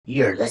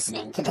You're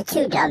listening to the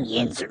two Dum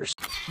Yinzers.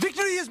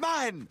 Victory is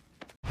mine!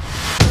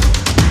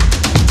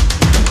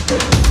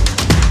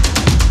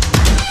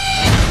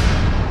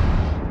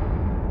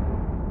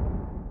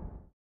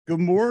 Good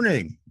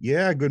morning.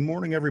 Yeah, good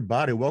morning,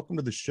 everybody. Welcome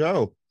to the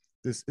show.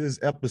 This is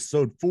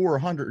episode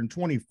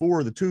 424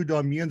 of the two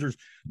Dum Yinzers.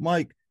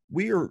 Mike,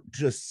 we are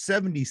just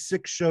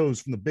 76 shows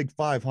from the Big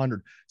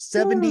 500.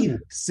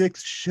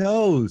 76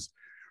 shows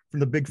from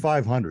the Big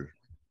 500.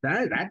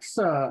 That's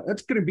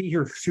gonna be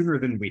here sooner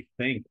than we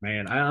think,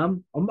 man.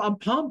 I'm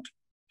pumped.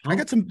 I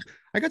got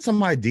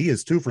some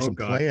ideas too for some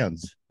God.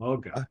 plans. Oh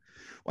god.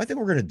 What I think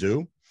we're gonna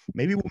do,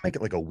 maybe we'll make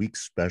it like a week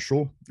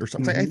special or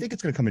something. I think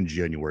it's gonna come in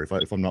January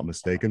if I'm not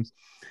mistaken.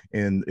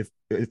 And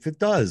if it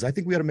does, I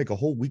think we got to make a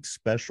whole week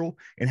special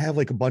and have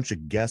like a bunch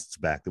of guests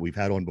back that we've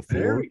had on before.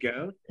 There we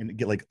go. And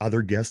get like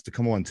other guests to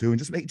come on too, and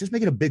just make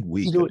it a big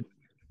week.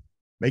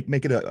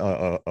 Make it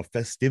a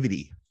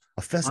festivity,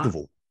 a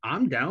festival.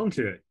 I'm down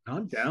to it.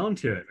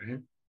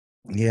 Man.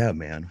 Yeah,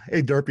 man.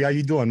 Hey, Derpy, how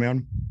you doing,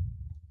 man?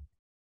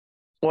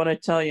 What'd I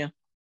tell you?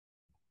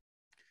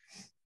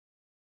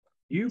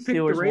 You picked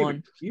Steelers the Ravens.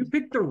 won. You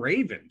picked the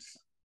Ravens.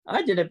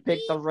 I didn't pick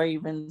the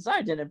Ravens.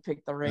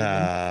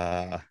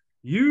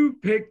 You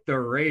picked the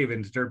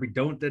Ravens, Derpy.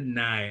 Don't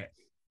deny it.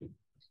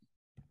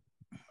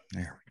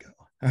 There we go.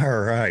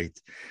 All right.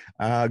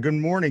 Good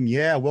morning.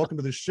 Yeah, welcome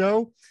to the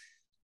show.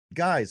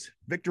 Guys,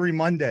 Victory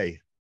Monday.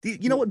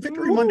 You know what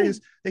Victory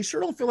Mondays, they sure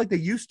don't feel like they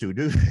used to,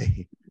 do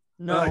they?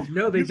 No.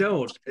 No, they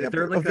don't. Yeah,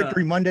 They're like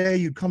Victory Monday,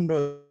 you'd come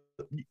to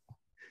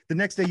the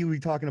next day, you'd be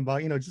talking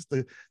about, just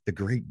the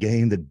great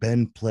game that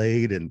Ben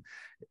played. And,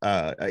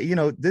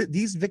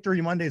 these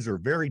Victory Mondays are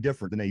very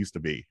different than they used to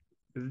be.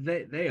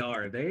 They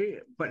are.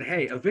 But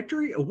hey, a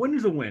win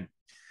is a win.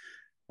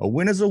 A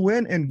win is a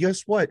win. And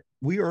guess what?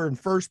 We are in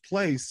first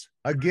place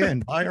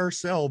again by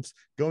ourselves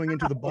going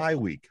into the bye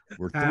week.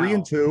 We're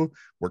 3-2.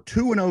 We're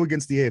 2-0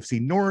 against the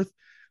AFC North.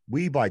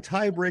 We, by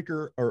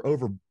tiebreaker, are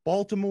over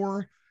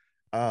Baltimore.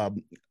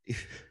 And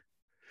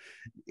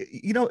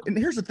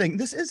here's the thing.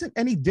 This isn't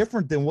any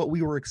different than what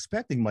we were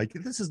expecting, Mike.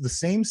 This is the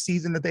same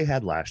season that they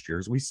had last year,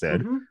 as we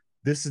said.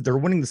 Mm-hmm. They're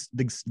winning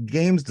the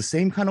games the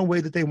same kind of way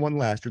that they won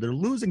last year. They're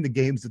losing the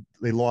games that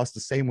they lost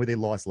the same way they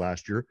lost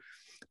last year.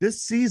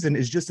 This season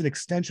is just an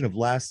extension of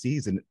last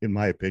season, in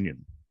my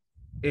opinion.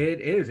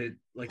 It is.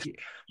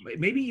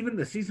 Maybe even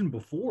the season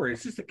before.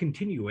 It's just a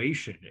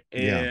continuation.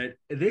 And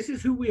This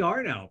is who we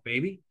are now,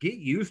 baby. Get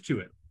used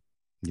to it.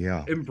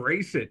 Yeah.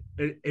 Embrace it.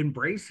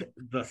 Embrace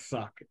the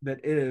suck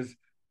that is.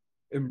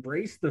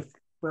 Embrace the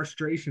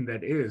frustration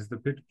that is the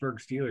Pittsburgh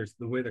Steelers,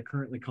 the way they're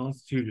currently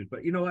constituted.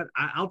 But you know what?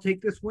 I'll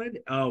take this win.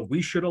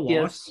 We should have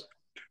lost. Yes.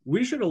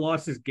 We should have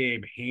lost this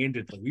game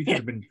handedly. We should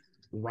have been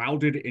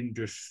routed and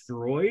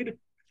destroyed.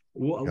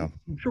 Well,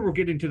 I'm sure we'll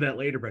get into that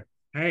later, but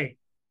hey,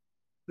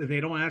 they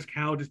don't ask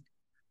how.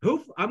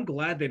 I'm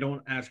glad they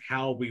don't ask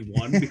how we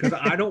won, because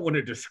I don't want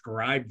to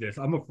describe this.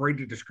 I'm afraid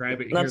to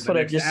describe it. That's here what the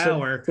I next just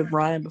hour. said to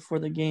Brian before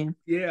the game.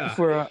 Yeah.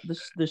 Before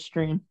this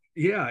stream.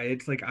 Yeah,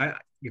 it's like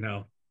we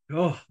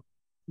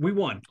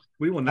won.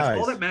 That's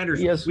all that matters.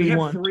 Yes, we have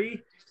won.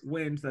 3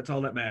 wins. That's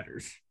all that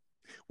matters.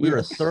 We're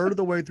a third of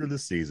the way through the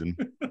season.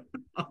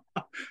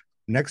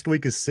 Next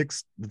week is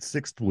the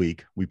sixth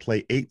week. We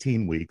play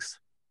 18 weeks.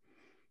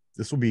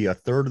 This will be a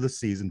third of the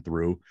season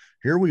through.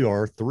 Here we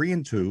are,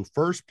 3-2,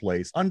 first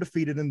place,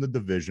 undefeated in the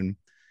division.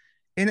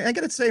 And I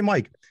got to say,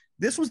 Mike,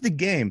 this was the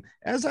game.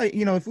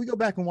 If we go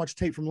back and watch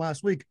tape from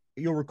last week,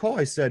 you'll recall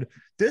I said,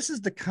 this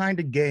is the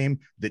kind of game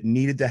that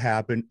needed to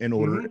happen in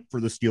order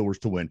for the Steelers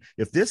to win.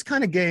 If this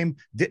kind of game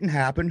didn't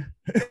happen,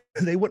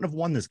 they wouldn't have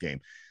won this game.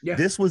 Yeah.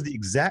 This was the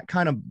exact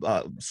kind of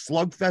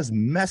slugfest,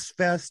 mess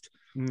fest,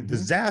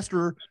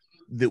 disaster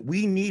that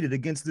we needed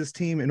against this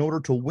team in order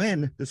to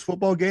win this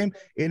football game.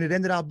 And it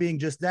ended up being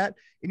just that.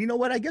 And you know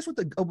what? I guess with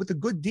a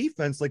good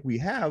defense like we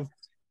have,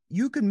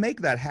 you can make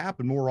that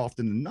happen more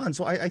often than none.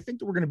 So I think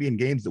that we're going to be in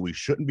games that we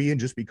shouldn't be in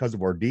just because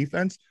of our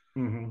defense.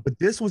 But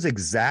this was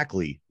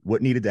exactly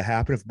what needed to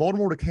happen. If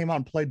Baltimore came out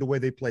and played the way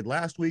they played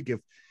last week, if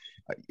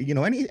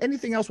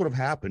anything else would have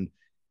happened,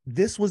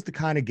 this was the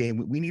kind of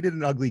game we needed.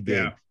 An ugly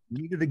game. Yeah.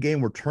 We needed a game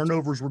where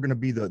turnovers were going to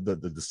be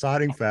the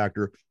deciding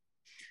factor.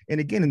 And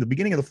again, in the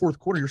beginning of the fourth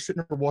quarter, you're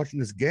sitting there watching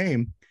this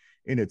game,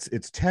 and it's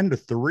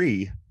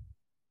 10-3.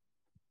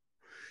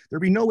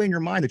 There'd be no way in your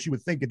mind that you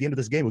would think at the end of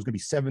this game it was going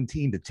to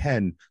be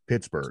 17-10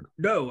 Pittsburgh.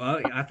 No,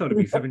 I thought it'd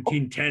be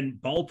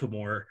 17-10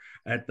 Baltimore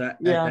at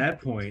that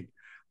point.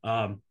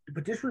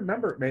 But just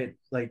remember, man,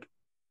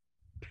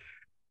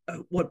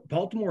 what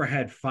Baltimore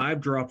had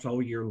 5 drops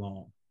all year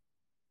long.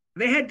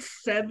 They had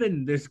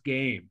 7 this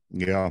game.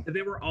 Yeah.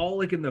 They were all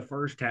in the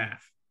first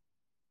half.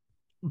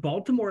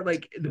 Baltimore,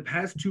 the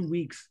past 2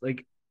 weeks,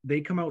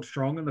 they come out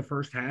strong in the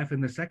first half.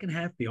 In the second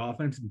half, the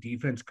offense and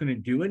defense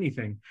couldn't do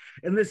anything.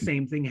 And the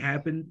same thing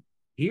happened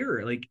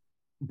here.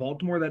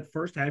 Baltimore, that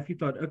first half, you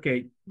thought,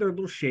 okay, they're a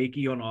little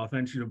shaky on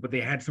offense, but they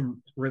had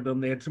some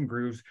rhythm, they had some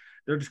grooves.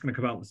 They're just going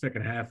to come out in the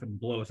second half and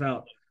blow us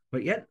out.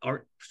 But yet,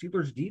 our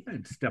Steelers'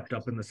 defense stepped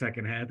up in the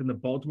second half, and the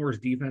Baltimore's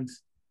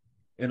defense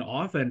and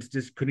offense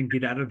just couldn't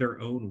get out of their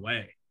own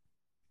way.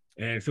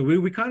 And so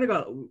we kind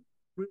of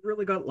we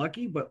really got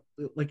lucky, but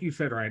like you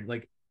said, Ryan,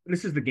 like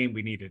this is the game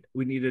we needed.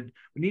 We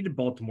needed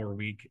Baltimore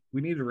week.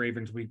 We needed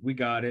Ravens week. We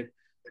got it,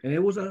 and it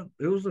was a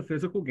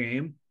physical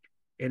game,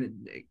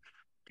 and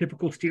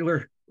typical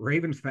Steeler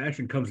Ravens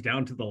fashion comes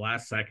down to the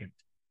last second.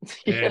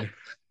 Yeah.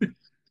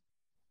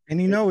 And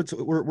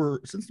we're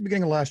since the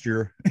beginning of last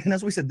year, and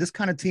as we said, this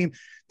kind of team,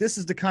 this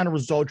is the kind of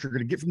result you're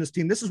going to get from this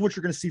team. This is what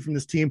you're going to see from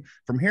this team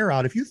from here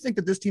out. If you think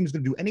that this team is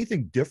going to do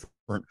anything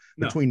different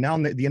between now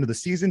and the end of the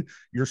season,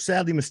 you're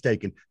sadly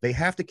mistaken. They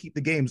have to keep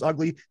the games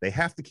ugly. They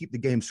have to keep the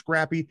games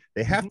scrappy.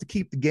 They have to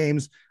keep the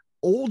games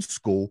old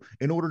school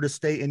in order to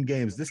stay in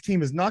games. This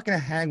team is not going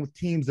to hang with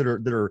teams that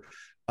are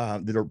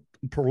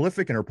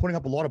prolific and are putting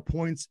up a lot of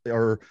points,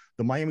 or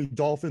the Miami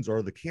Dolphins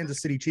or the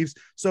Kansas City Chiefs.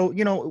 So,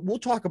 we'll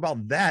talk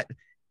about that.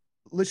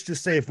 Let's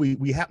just say if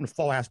we happen to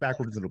fall ass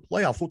backwards into the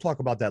playoffs, we'll talk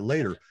about that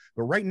later.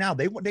 But right now,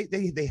 they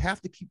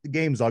have to keep the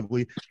games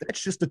ugly.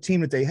 That's just the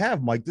team that they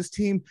have, Mike. This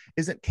team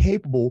isn't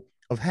capable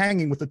of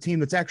hanging with a team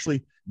that's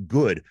actually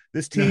good.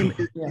 This team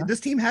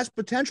has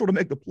potential to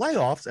make the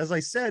playoffs, as I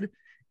said.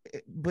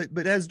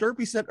 But as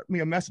Derpy sent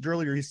me a message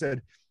earlier, he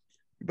said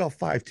about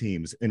 5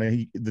 teams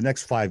in the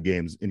next 5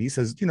 games, and he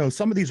says,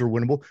 some of these are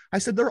winnable. I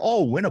said they're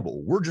all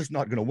winnable. We're just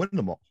not going to win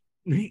them all.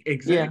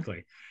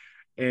 Exactly.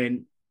 Yeah.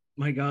 And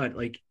my God,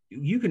 like,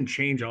 you can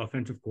change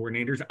offensive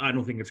coordinators. I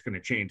don't think it's going to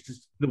change.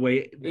 Just the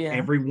way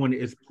everyone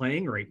is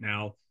playing right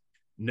now.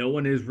 No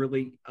one is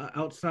really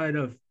outside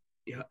of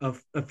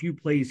a few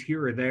plays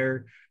here or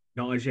there.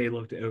 Najee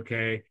looked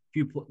okay.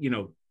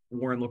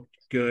 Warren looked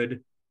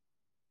good.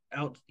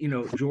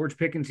 George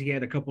Pickens, he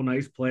had a couple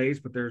nice plays,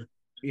 but there's,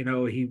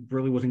 he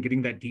really wasn't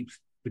getting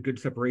the good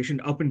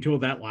separation up until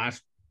that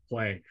last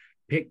play.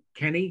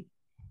 Kenny,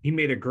 he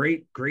made a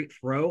great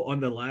throw on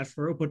the last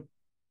throw, but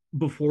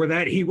before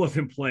that, he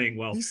wasn't playing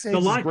well. He saves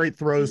his great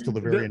throws till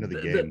the very end of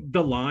the game.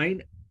 The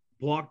line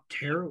blocked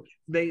terrible.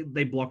 They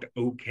blocked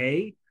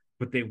okay,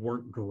 but they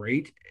weren't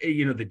great.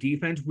 The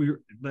defense,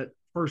 the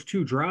first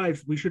 2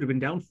 drives, we should have been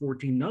down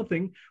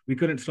 14-0. We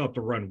couldn't stop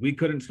the run. We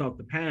couldn't stop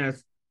the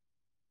pass.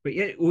 But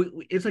yeah,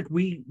 it's like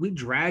we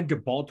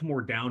dragged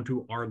Baltimore down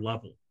to our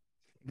level.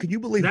 Can you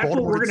believe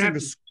Baltimore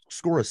didn't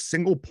score a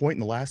single point in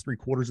the last 3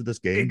 quarters of this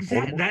game?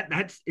 Exactly.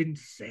 That's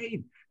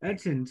insane.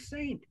 That's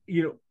insane.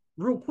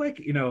 Real quick,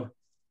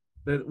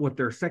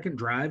 their second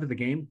drive of the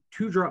game,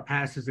 2 drop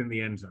passes in the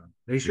end zone.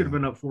 They should have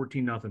been up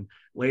 14-0.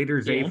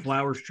 Later, Zay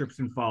Flowers trips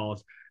and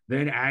falls.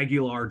 Then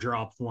Aguilar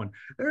drops 1.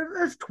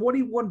 There's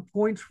 21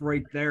 points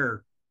right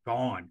there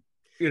gone.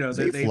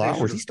 Zay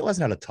Flowers, he still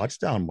hasn't had a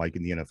touchdown, Mike,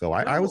 in the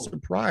NFL. I was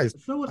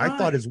surprised. So I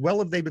thought as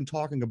well as they've been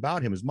talking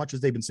about him, as much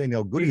as they've been saying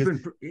how good he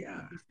is,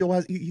 he still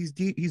has. He's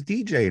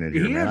DJing it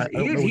here, man. I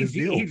don't know his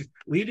deal. He's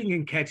leading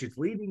in catches,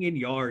 leading in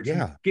yards,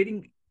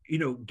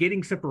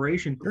 getting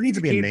separation. There needs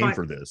to be a name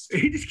for this.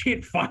 He just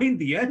can't find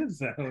the end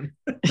zone.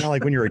 Not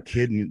like when you're a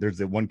kid and there's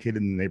that one kid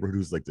in the neighborhood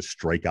who's like the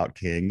strikeout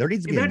king. There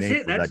needs to be a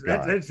name for that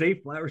guy. That's Zay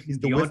Flowers. He's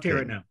Deontay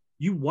right now.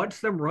 You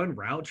watch them run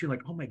routes, you're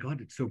like, oh my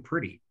God, it's so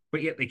pretty.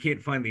 But yet they can't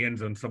find the end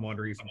zone some odd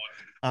reason.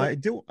 I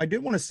did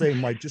want to say,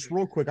 Mike, just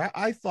real quick.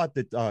 I thought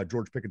that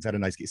George Pickens had a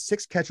nice game.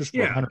 6 catches for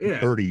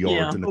 130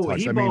 yards in the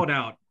touch. He balled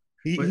out.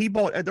 He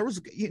balled. There was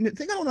the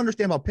thing I don't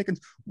understand about Pickens.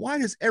 Why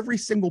does every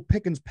single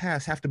Pickens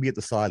pass have to be at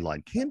the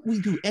sideline? Can't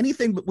we do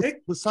anything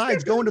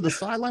besides going to the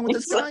sideline with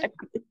this guy?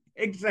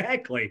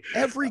 Exactly.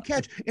 Every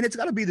catch, and it's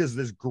got to be this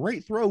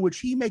great throw, which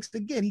he makes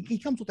again. He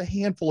comes with a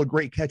handful of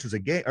great catches a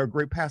game or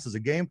great passes a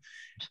game,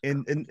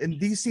 and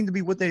these seem to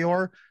be what they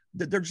are.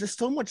 There's just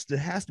so much that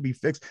has to be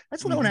fixed.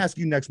 That's what I want to ask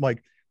you next,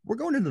 Mike. We're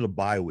going into the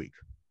bye week.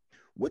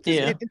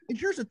 And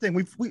here's the thing: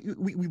 we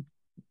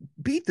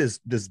beat this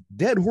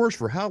dead horse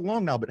for how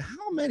long now? But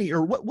how many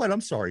or what?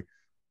 I'm sorry.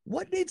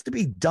 What needs to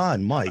be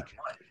done, Mike,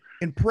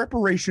 in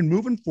preparation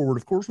moving forward?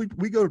 Of course, we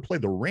go to play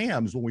the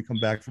Rams when we come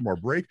back from our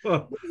break.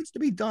 What needs to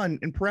be done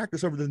in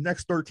practice over the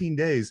next 13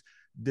 days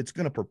that's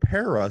going to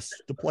prepare us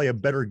to play a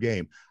better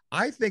game?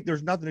 I think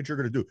there's nothing that you're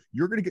going to do.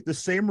 You're going to get the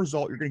same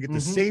result. You're going to get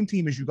the same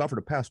team as you got for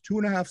the past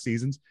 2.5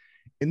 seasons,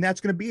 and that's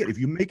going to be it. If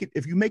you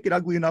make it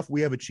ugly enough, we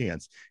have a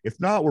chance. If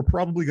not, we're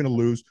probably going to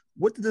lose.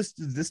 What does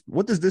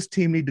this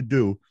team need to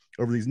do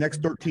over these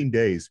next 13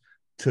 days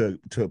to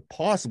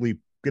possibly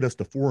get us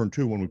to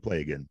 4-2 when we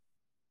play again?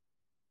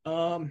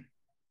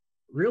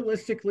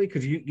 Realistically,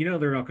 because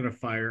they're not going to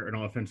fire an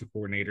offensive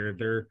coordinator.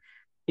 They're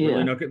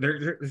really not.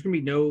 There's going to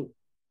be no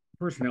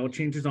personnel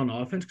changes on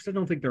offense because I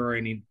don't think there are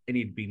any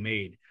to be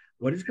made.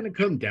 What it's going to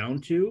come down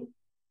to,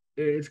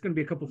 it's going to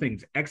be a couple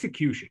things.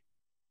 Execution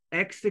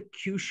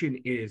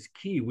is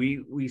key.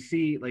 We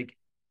see like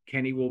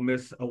Kenny will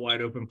miss a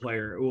wide open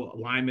player,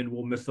 lineman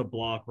will miss a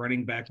block,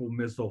 running back will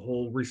miss a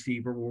hole,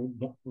 receiver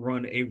will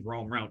run a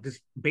wrong route.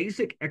 Just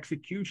basic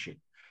execution,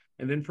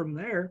 and then from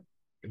there,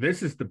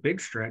 this is the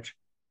big stretch.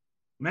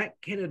 Matt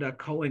Canada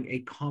calling a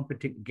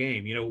competent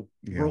game, Yeah.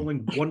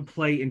 rolling one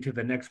play into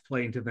the next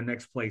play,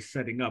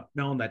 setting up.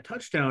 Now on that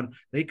touchdown,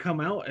 they come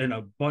out and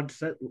a bunch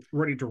set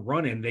ready to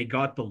run in. They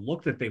got the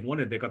look that they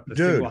wanted. They got the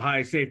single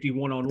high safety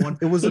one-on-one.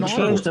 It was He an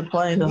audible. changed the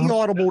play He though.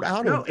 audibled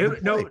out No, of the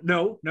play.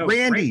 no.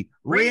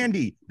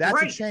 Randy,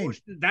 that's a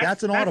change.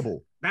 That's an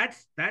audible.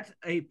 That's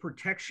a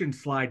protection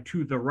slide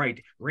to the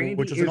right. Randy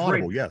Which is is an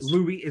audible, right. yes.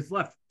 Louis is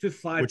left to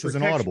slide Which is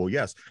protection. an audible,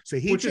 yes. So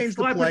he Which changed is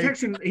the slide play.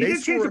 protection. He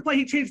didn't change the play.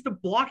 He changed the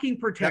blocking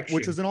protection.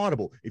 Which is an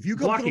audible. If you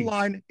go to the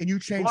line and you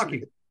change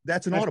blocking.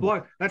 that's an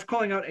audible. That's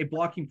calling out a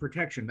blocking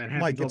protection. That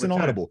happens Mike, all it's the an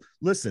time. audible.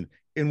 Listen,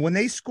 and when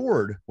they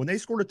scored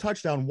a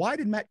touchdown, why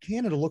did Matt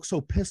Canada look so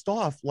pissed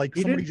off like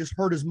somebody just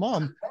hurt his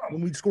mom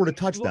when we scored a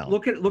touchdown?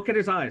 Look at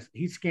his eyes.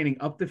 He's scanning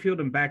up the field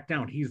and back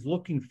down. He's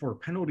looking for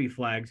penalty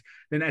flags.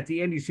 Then at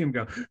the end, you see him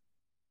go.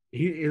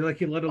 He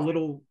let a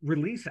little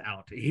release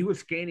out. He was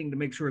scanning to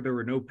make sure there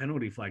were no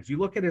penalty flags. You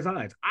look at his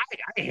eyes.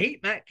 I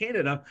hate Matt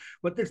Canada,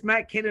 but this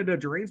Matt Canada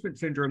derangement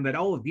syndrome that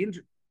all of the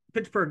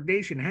Pittsburgh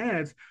Nation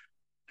has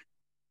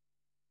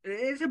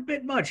is a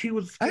bit much. He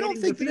was. I don't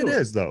think that it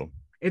is though.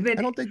 And then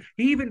I don't think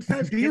he even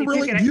says, do you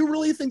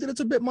really think that it's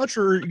a bit much,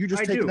 or are you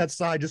just taking that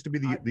side just to be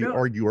the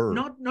arguer?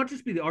 Not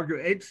just be the arguer.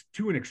 It's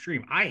to an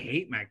extreme. I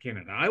hate Matt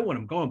Canada. I want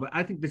him gone, but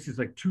I think this is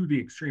like to the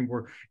extreme.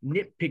 We're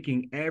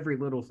nitpicking every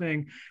little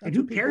thing. And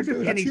who cares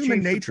if Kenny changed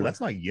human nature? That's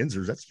not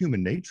Yinzers. That's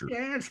human nature.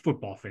 Yeah, it's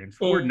football fans.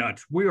 We're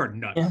nuts. We are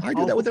nuts. Yeah. I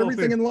do that with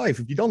everything in life.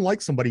 If you don't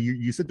like somebody,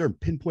 you sit there and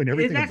pinpoint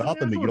everything about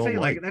them that you don't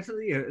like.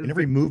 And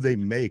every move they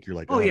make, you're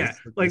like, oh yeah,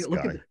 like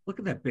look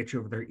at that bitch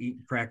over there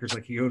eating crackers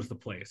like he owns the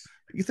place.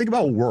 You think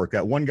about work,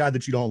 that one guy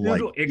that you don't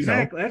like.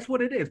 Exactly. That's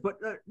what it is. But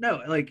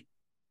no, like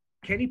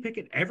Kenny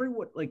Pickett,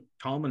 everyone, like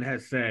Tomlin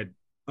has said,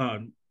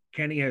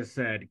 Kenny has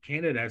said,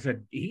 Canada has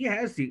said, he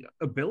has the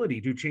ability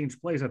to change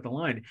plays at the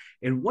line.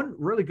 And one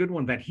really good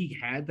one that he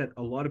had that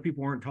a lot of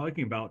people aren't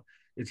talking about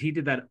is he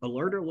did that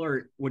alert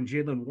when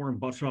Jaylen Warren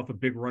busted off a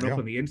big run up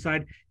on the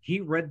inside. He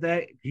read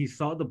that, he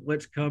saw the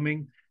blitz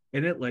coming,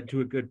 and it led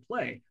to a good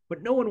play.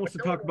 But no one wants to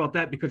talk about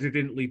that because it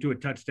didn't lead to a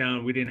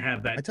touchdown. We didn't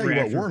have that. I tell you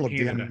what, Warren looked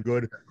damn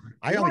good.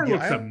 Warren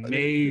looks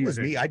amazing. It was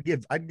me. I'd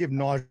give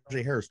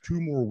Najee Harris 2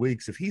 more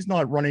weeks if he's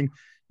not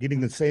getting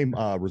the same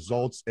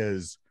results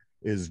as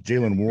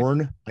Jaylen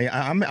Warren.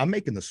 I'm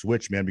making the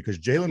switch, man, because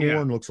Jaylen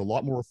Warren looks a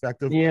lot more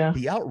effective. Yeah,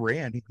 he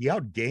outgained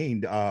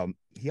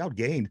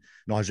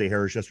Najee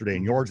Harris yesterday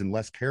in yards and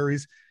less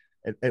carries.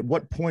 At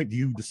what point do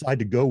you decide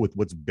to go with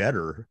what's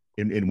better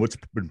and what's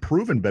been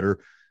proven better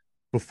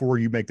before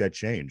you make that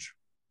change?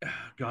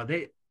 God,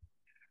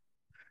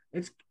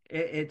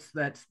 it's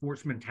that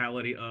sports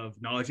mentality of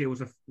Najee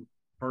was a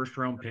first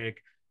round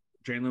pick.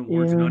 Jaylen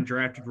Warren's an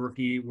undrafted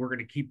rookie. We're going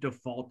to keep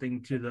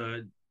defaulting to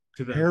the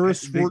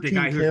Harris 14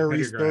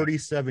 carries,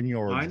 37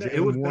 yards. I know,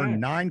 it was Warren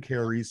 9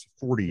 carries,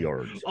 40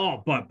 yards.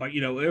 Oh, but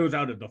it was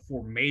out of the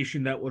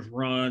formation that was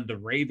run. The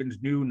Ravens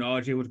knew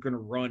Najee was going to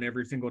run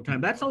every single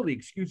time. That's all the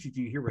excuses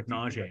you hear with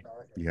Najee.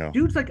 Yeah,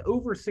 dude's like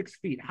over 6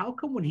 feet. How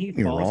come when he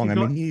falls,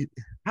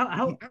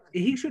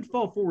 he should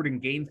fall forward and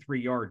gain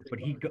 3 yards, but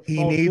he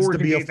needs to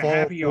be a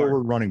fall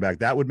forward running back.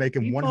 That would make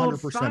him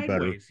 100%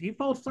 better. He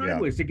falls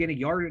sideways to gain 1.5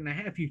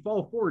 yards. You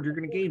fall forward, you're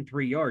going to gain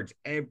 3 yards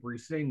every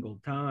single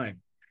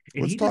time.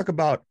 And let's talk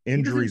about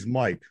injuries,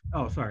 Mike.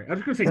 Oh, sorry. I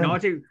was just going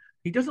to say, Najee,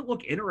 he doesn't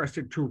look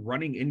interested to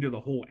running into the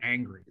hole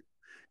angry.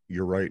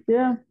 You're right.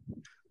 Yeah.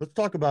 Let's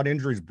talk about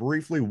injuries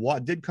briefly.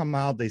 Watt did come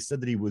out. They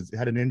said that he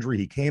had an injury.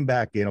 He came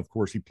back in. Of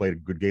course, he played a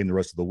good game the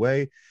rest of the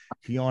way.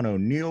 Keanu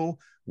O'Neal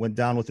went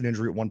down with an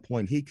injury at one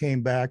point. He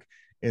came back.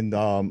 And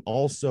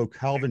also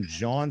Calvin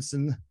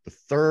Johnson, the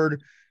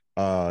third.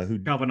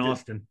 Calvin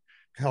Austin.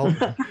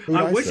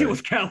 I wish it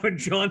was Calvin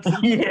Johnson.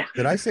 Yeah.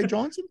 Did I say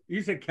Johnson?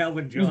 You said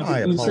Calvin Johnson. I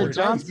apologize.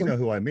 Johnson. You know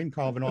who I mean.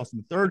 Calvin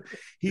Austin III.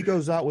 He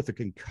goes out with a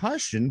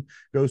concussion,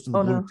 goes to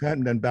the blue tent,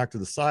 and then back to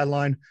the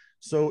sideline.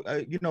 So,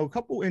 a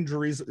couple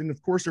injuries. And,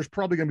 of course, there's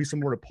probably going to be some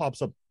more that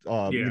pops up,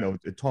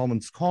 at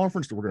Tomlin's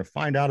conference that we're going to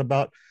find out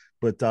about.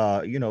 But,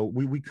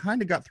 we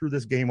kind of got through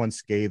this game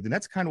unscathed, and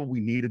that's kind of what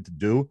we needed to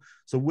do.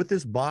 So with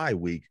this bye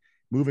week,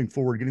 moving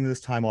forward, getting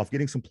this time off,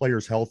 getting some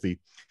players healthy,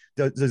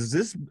 does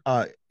this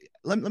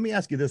let me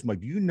ask you this, Mike.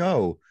 Do you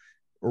know,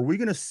 are we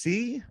going to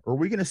see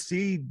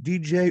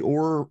DJ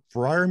or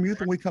Freiermuth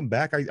when we come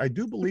back? I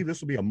do believe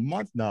this will be a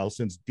month now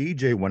since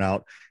DJ went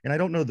out, and I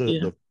don't know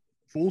the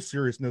full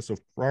seriousness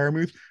of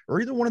Freiermuth or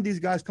either one of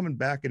these guys coming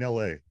back in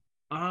LA.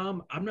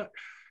 I'm not,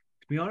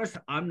 to be honest,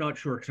 I'm not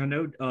sure, because I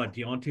know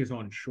Deontay is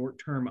on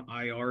short-term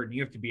IR and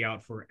you have to be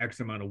out for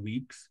X amount of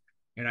weeks.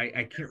 And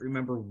I can't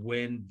remember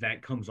when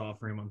that comes off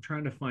for him. I'm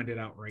trying to find it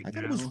out right now. I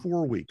think it was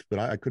 4 weeks, but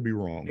I could be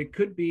wrong. It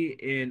could be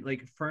in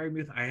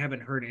Freiermuth. I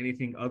haven't heard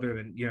anything other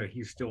than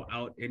he's still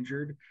out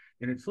injured,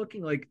 and it's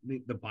looking like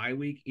the bye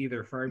week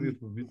either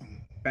Freiermuth will be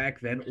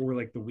back then or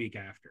like the week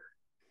after.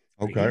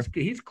 Okay,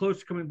 he's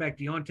close to coming back.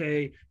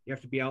 Deontay, you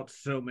have to be out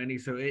so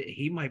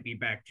he might be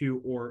back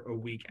too, or a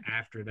week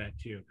after that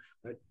too.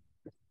 But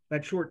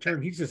that short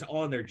term, he's just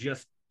on there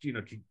just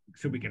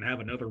so we can have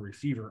another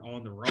receiver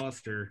on the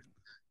roster.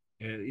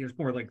 It's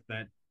more like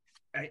that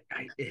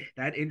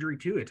that injury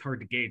too, it's hard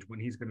to gauge when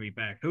he's going to be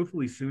back.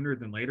 Hopefully sooner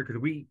than later,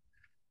 because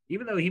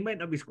even though he might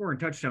not be scoring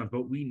touchdowns,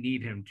 but we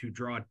need him to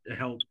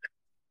help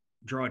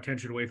draw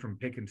attention away from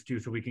Pickens too,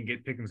 so we can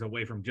get Pickens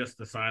away from just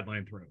the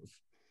sideline throws.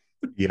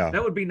 Yeah,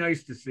 that would be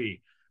nice to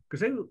see.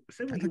 Because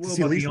say what you will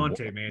about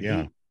Deontay, man.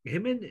 Yeah.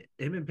 Him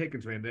and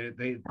Pickens, man,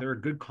 they're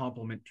a good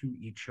complement to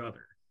each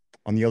other.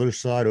 On the other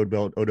side,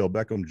 Odell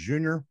Beckham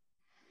Jr.,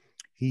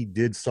 he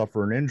did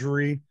suffer an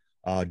injury.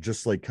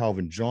 Just like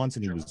Calvin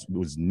Johnson, he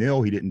was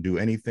nil. He didn't do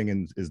anything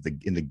in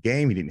the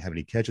game. He didn't have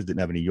any catches,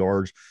 didn't have any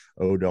yards.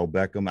 Odell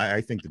Beckham,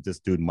 I think that this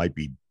dude might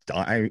be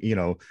dying.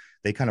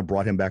 They kind of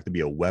brought him back to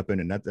be a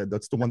weapon, and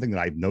that's the one thing that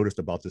I've noticed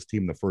about this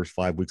team in the first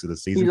 5 weeks of the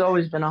season. He's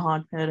always been a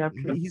hotbed.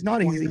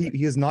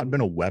 He has not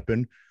been a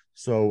weapon.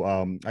 So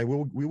I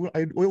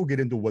will get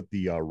into what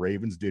the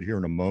Ravens did here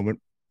in a moment.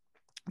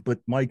 But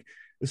Mike,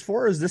 as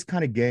far as this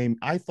kind of game,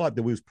 I thought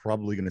that we was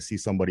probably going to see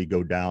somebody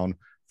go down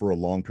for a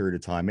long period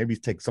of time, maybe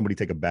somebody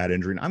take a bad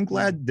injury. And I'm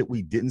glad that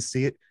we didn't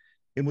see it.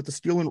 And with the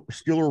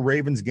Steeler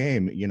Ravens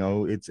game,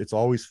 it's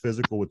always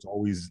physical. It's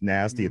always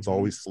nasty. It's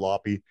always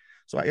sloppy.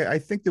 So I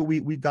think that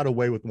we got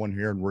away with one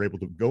here, and we're able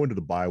to go into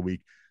the bye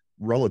week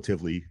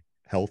relatively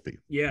healthy.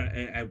 Yeah.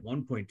 At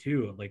one point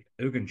too, like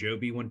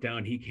Ogunjobi went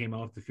down. He came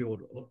off the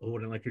field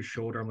holding like his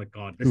shoulder. I'm like,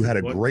 God, who had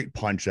a great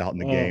punch out in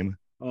the game.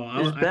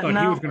 I thought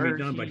he was going to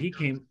be done, but he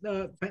came.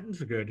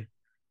 Benton's good.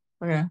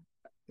 Okay.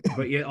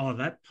 But yeah,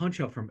 that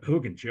punch out from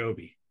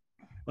Ogunjobi,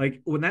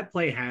 like when that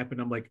play happened,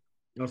 I'm like,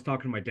 I was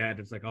talking to my dad.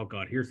 It's like, oh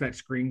God, here's that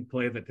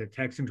screenplay that the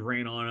Texans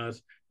ran on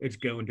us. It's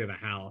going to the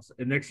house.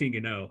 And next thing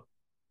you know,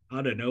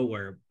 out of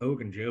nowhere,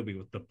 Ogunjobi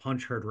with the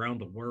punch heard around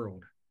the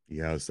world.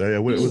 Yeah, so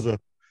it was a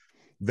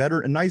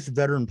nice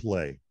veteran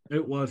play.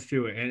 It was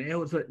too, and it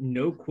was a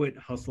no quit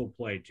hustle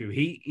play too.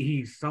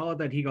 He saw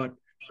that he got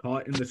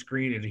caught in the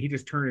screen, and he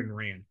just turned and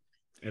ran.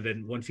 And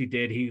then once he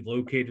did, he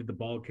located the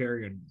ball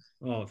carrier, and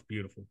it's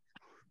beautiful.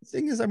 The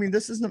thing is, I mean,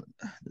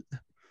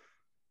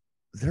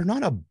 they're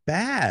not a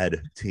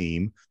bad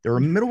team. They're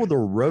a middle of the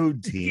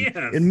road team.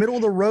 Yes. And middle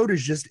of the road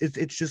is just,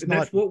 it's just not.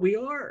 That's what we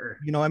are.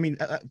 I mean,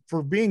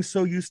 for being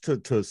so used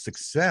to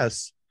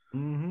success,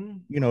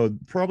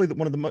 probably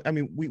one of the, I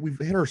mean, we've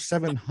hit our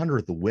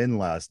 700th win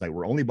last night.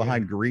 We're only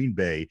behind Green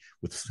Bay,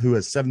 who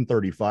has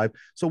 735.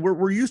 So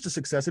we're used to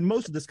success. And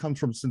most of this comes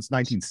from since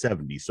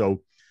 1970.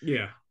 So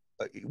yeah.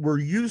 We're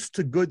used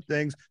to good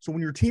things. So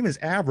when your team is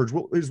average,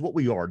 what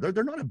we are,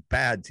 they're not a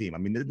bad team. I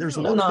mean, there's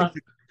a lot of things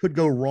that could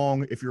go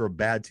wrong if you're a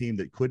bad team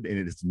that could,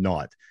 and it's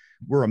not.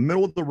 We're a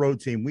middle of the road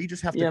team. We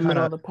just have to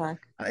middle of the pack.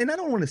 And I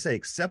don't want to say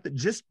accept it.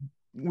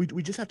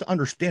 We just have to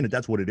understand that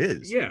that's what it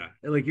is. Yeah,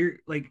 like you're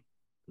like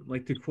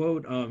to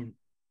quote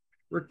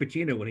Rick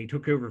Pitino when he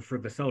took over for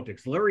the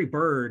Celtics, Larry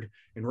Bird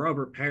and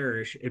Robert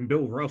Parrish and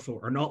Bill Russell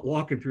are not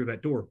walking through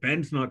that door.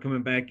 Ben's not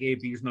coming back.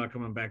 AB's not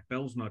coming back.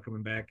 Bell's not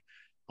coming back.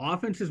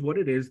 Offense is what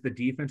it is. The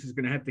defense is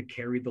going to have to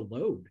carry the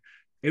load.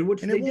 And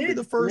it won't be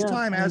the first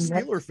time as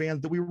Steeler fans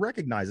that we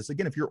recognize this.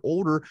 Again, if you're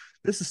older,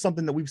 this is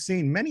something that we've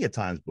seen many a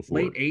times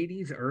before. Late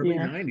 80s, early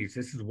 90s.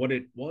 This is what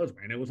it was,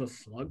 man. It was a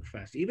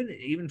slugfest.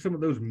 Even some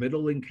of those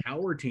middling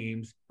cower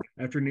teams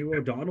after Neil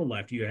O'Donnell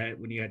left,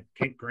 when you had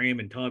Kent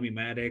Graham and Tommy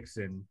Maddox,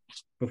 and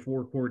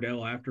before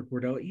Cordell, after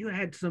Cordell, you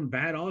had some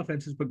bad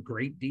offenses, but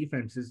great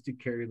defenses to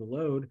carry the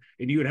load.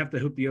 And you would have to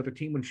hope the other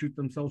team would shoot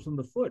themselves in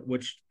the foot,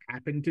 which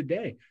happened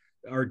today.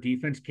 Our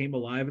defense came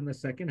alive in the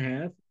second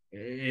half,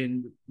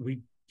 and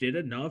we did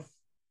enough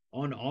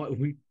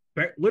we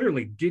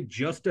literally did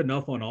just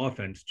enough on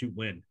offense to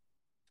win.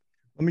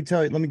 Let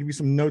me give you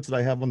some notes that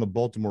I have on the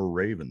Baltimore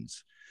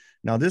Ravens.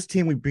 Now, this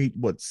team, we beat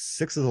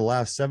 6 of the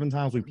last 7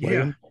 times we played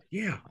them.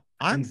 Yeah.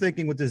 I'm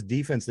thinking with this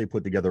defense they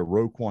put together,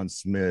 Roquan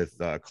Smith,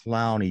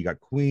 Clowney, you got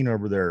Queen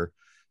over there.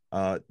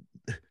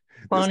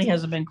 Clowney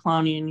hasn't been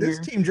Clowney in years.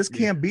 This team just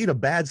can't beat a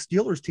bad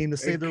Steelers team to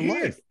save their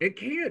life. It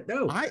can't.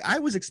 No, I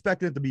was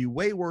expecting it to be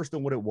way worse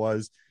than what it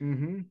was.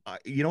 Mm-hmm.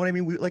 You know what I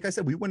mean? Like I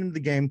said, we went into the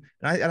game,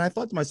 and I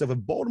thought to myself, if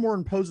Baltimore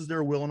imposes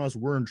their will on us,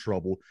 we're in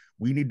trouble.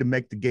 We need to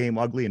make the game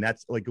ugly, and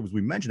that's like as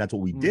we mentioned, that's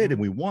what we did, and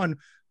we won.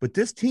 But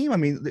this team, I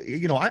mean,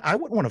 I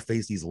wouldn't want to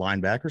face these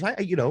linebackers.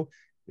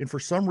 And for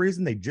some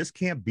reason, they just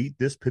can't beat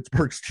this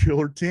Pittsburgh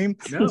Steelers team.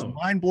 No. It's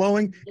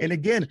mind-blowing. And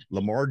again,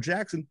 Lamar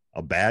Jackson,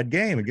 a bad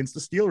game against the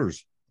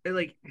Steelers.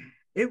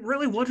 It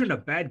really wasn't a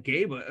bad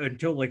game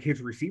until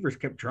his receivers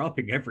kept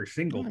dropping every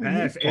single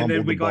pass, and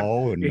then we got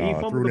he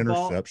fumbled the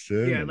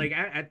interception.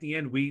 Yeah, at the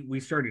end we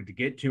started to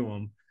get to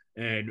him,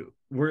 and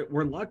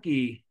we're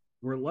lucky.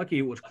 We're lucky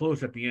it was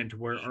close at the end to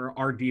where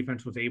our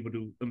defense was able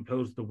to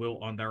impose the will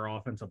on their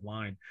offensive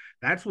line.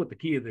 That's what the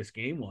key of this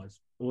game was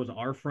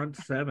our front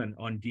 7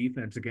 on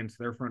defense against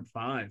their front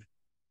 5.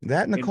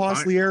 That and the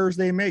costly errors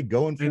they made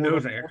going for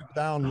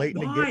down late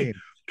in the game.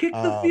 Kick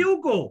the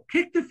field goal.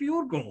 Kick the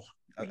field goal.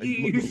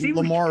 You see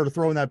Lamar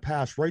throwing that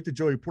pass right to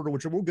Joey Porter,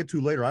 which we'll get to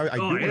later. I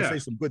do want to say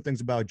some good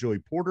things about Joey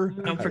Porter.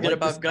 Don't forget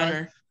about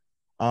Gunner.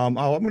 I'm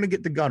going to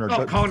get to Gunner.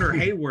 Connor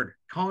Hayward.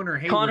 Connor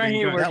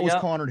Hayward. That was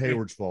Connor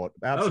Hayward's fault.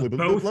 Absolutely.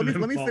 But let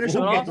me finish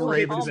up with the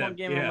Ravens.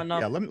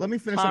 Let me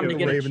finish up with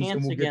the Ravens,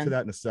 and we'll get to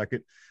that in a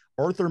second.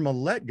 Arthur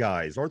Millette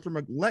guys. Arthur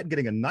Millette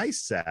getting a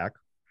nice sack.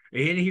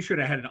 And he should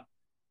have had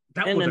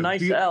a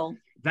nice L.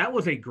 That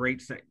was a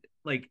great sack.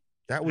 Like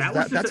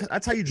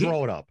that's how you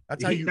draw it up.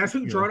 That's how you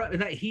draw it up.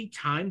 And that he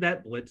timed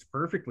that blitz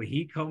perfectly.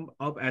 He come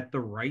up at the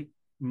right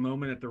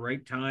moment at the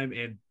right time,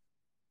 and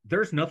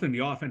there's nothing the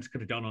offense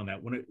could have done on that.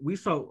 We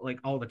saw like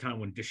all the time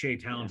when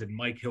Deshae Towns and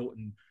Mike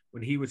Hilton,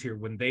 when he was here,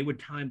 when they would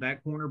time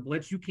that corner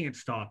blitz, you can't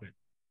stop it.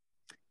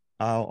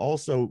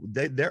 Also,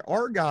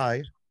 our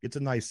guy gets a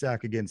nice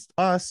sack against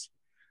us.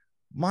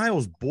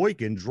 Miles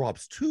Boykin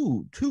drops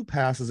two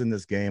passes in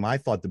this game. I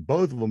thought that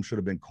both of them should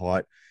have been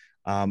caught.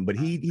 But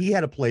he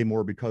had to play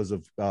more because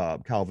of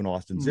Calvin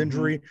Austin's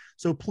injury.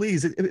 So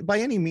please, by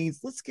any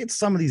means, let's get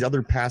some of these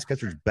other pass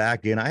catchers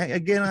back in.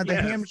 The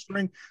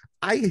hamstring,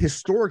 I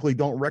historically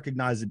don't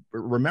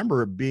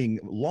remember it being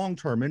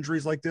long-term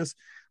injuries like this.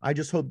 I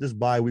just hope this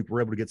bye week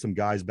we're able to get some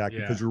guys back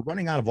because you're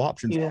running out of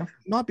options. Yeah.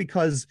 Not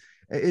because,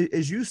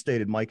 as you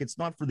stated, Mike, it's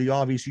not for the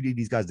obvious. You need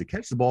these guys to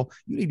catch the ball.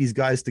 You need these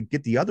guys to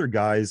get the other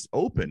guys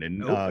open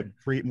and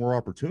create more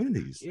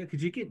opportunities. Yeah,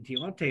 because you get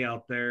Deontay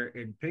out there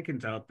and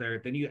Pickens out there,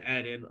 then you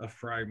add in a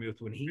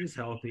Freiermuth when he's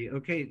healthy.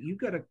 Okay,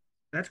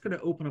 that's going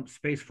to open up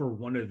space for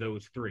one of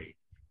those three.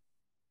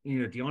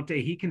 You know,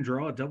 Deontay, he can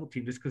draw a double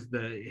team just because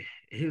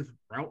his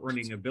route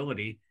running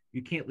ability.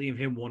 You can't leave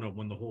him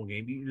one-on-one the whole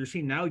game. You're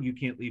seeing now you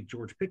can't leave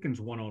George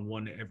Pickens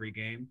one-on-one every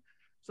game.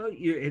 So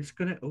it's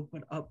going to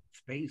open up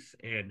space.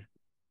 And,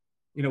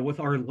 you know,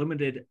 with our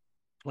limited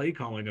play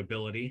calling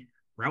ability,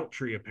 route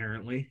tree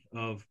apparently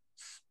of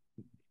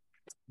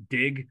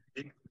dig,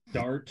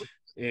 dart,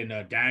 and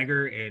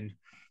dagger, and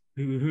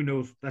who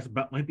knows,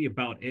 might be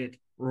about it.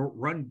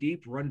 Run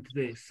deep, run to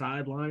the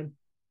sideline,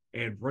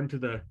 and run to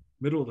the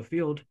middle of the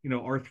field. You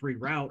know, our three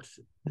routes,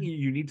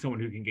 you need someone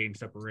who can gain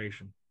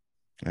separation.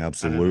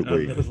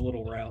 Absolutely. Those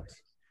little routes.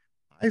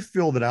 I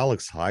feel that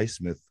Alex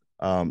Highsmith,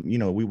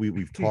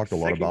 we've talked a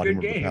lot about him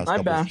over the past couple.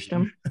 I bashed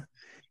him.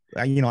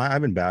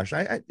 I've been bashed.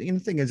 The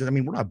thing is,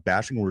 we're not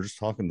bashing. We're just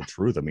talking the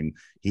truth.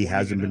 He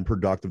hasn't been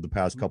productive the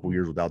past couple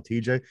years without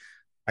TJ.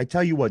 I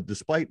tell you what,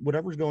 despite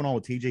whatever's going on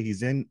with TJ,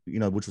 he's in,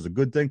 which was a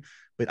good thing.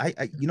 But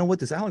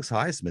this Alex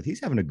Highsmith, he's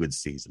having a good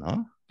season,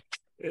 huh?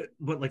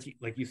 But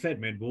like you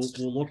said, man, we'll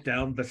look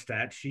down the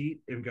stat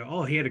sheet and go,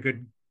 oh, he had a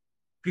good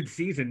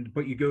season,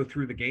 but you go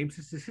through the games,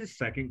 this is his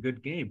second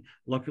good game.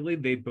 Luckily,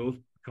 they both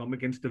come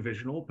against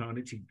divisional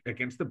opponents.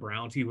 Against the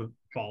Browns, he was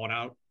balling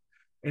out.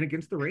 And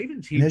against the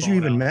Ravens, and as you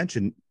even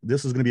mentioned,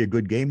 this is going to be a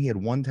good game. He had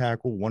 1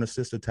 tackle, 1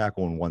 assisted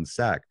tackle, and 1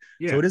 sack.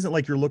 Yeah. So it isn't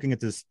like you're looking at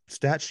this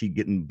stat sheet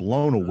getting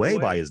blown away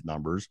by his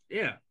numbers.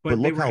 Yeah. But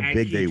look how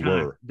big they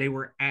were. They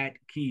were at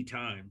key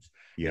times.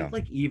 Yeah.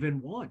 And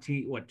even once,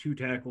 2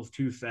 tackles,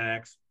 2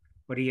 sacks,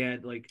 but he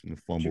had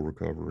fumble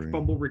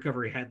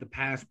recovery, had the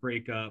pass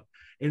breakup,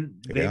 and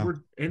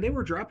they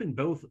were dropping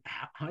both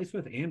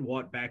Highsmith and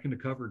Watt back into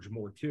coverage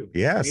more too.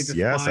 Yes,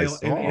 I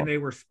saw. And they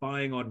were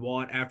spying on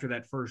Watt after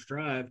that first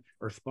drive,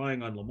 or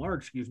spying on Lamar,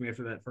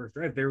 after that first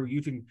drive. They were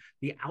using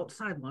the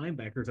outside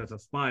linebackers as a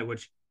spy,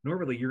 which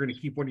normally you're going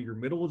to keep one of your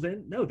middles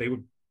in. No,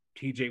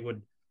 TJ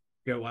would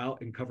go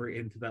out and cover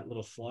into that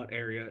little slot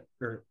area,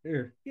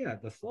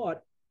 the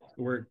slot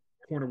where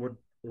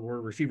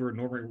where receiver would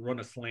normally run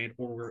a slant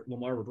or where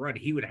Lamar would run.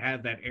 He would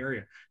have that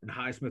area, and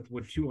Highsmith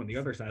would too on the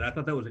other side. I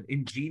thought that was an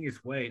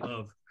ingenious way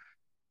to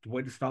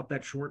stop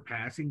that short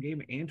passing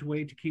game and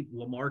to keep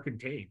Lamar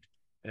contained.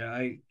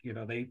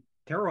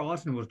 Terrell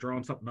Austin was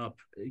drawing something up,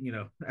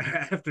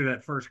 after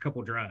that first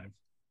couple drives.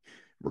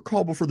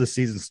 Recall before the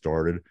season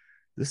started,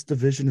 this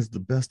division is the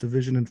best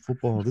division in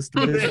football. This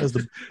division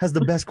has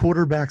the best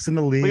quarterbacks in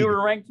the league. We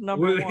were ranked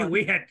number 1.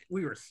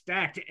 We were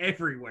stacked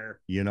everywhere.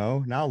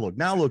 Now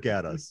look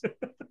at us.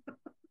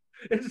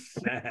 It's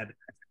sad.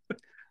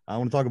 I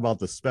want to talk about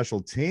the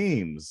special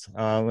teams.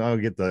 I'll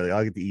get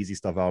the easy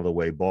stuff out of the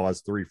way.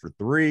 Boss 3 for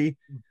 3.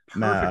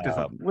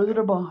 Wizard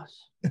of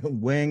Boss.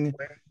 Wing.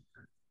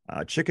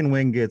 Chicken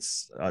Wing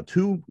gets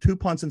two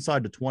punts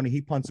inside the 20.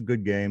 He punts a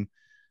good game.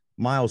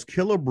 Miles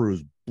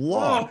Killebrew's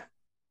block.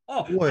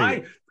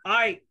 I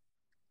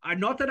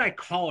not that I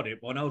called it,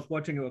 but when I was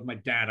watching it with my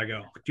dad, I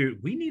go,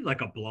 dude, we need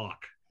a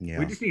block. Yeah.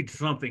 We just need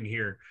something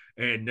here.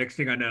 And next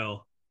thing I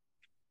know,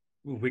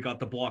 we got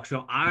the block.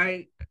 So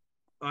I'm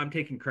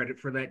taking credit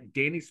for that.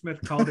 Danny Smith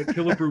called it,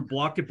 Killebrew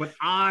blocked it, but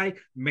I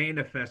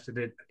manifested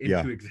it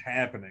into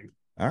happening.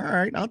 All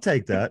right, I'll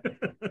take that.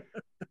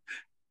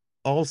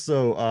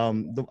 Also, all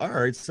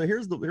right, so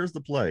here's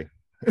the play.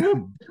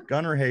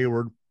 Gunnar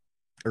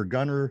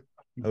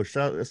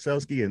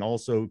Osowski and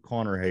also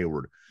Connor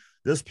Hayward.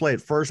 This play,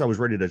 at first I was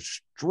ready to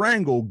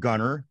strangle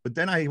Gunnar, but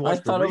then I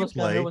watched the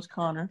replay. It was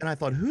Connor. And I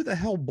thought, who the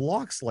hell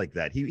blocks like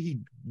that? He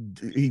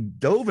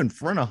dove in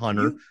front of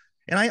Hunter,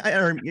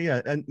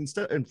 and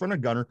instead in front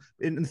of Gunnar.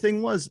 And the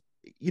thing was,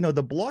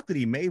 the block that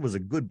he made was a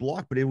good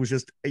block, but it was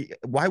just,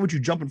 why would you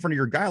jump in front of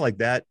your guy like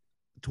that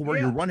to where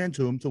you run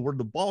into him to where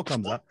the ball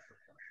comes up?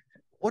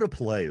 What a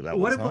play that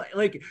What was, if, huh?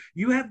 like,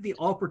 you have the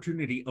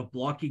opportunity of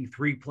blocking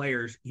 3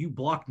 players, you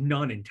block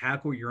none and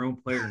tackle your own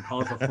player and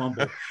cause a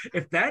fumble.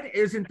 If that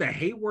isn't the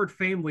Hayward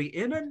family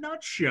in a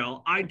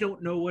nutshell, I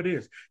don't know what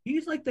is.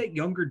 He's like that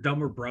younger,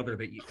 dumber brother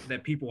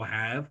that people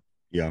have.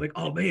 Yeah. Like,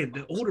 oh man,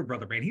 the older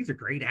brother, man, he's a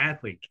great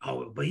athlete.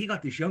 Oh, but he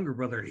got this younger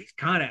brother. He's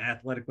kind of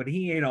athletic, but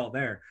he ain't all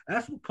there.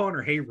 That's what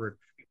Connor Hayward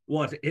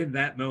was in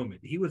that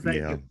moment. He was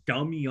that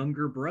dumb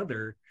younger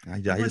brother. I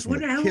just what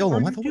want the to kill hell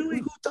him. are I you thought,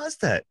 doing? who does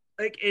that?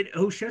 Like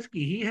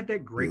Oshesky, he had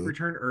that great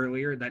return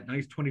earlier, that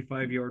nice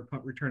 25-yard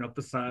punt return up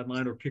the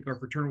sideline or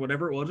kickoff return,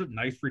 whatever it was, a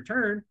nice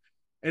return.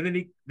 And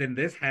then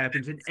this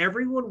happens, and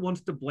everyone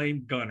wants to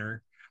blame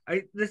Gunner.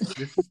 This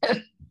is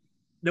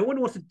no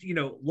one wants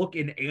to look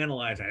and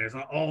analyze that. It's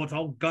like, oh, it's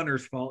all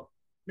Gunner's fault.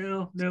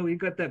 No, you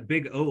got that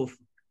big oaf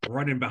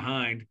running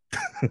behind.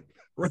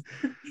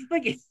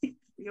 Like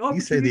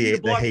you say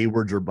the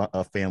Haywards are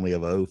a family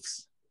of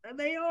oafs. And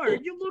they are.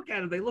 You look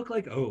at them, they look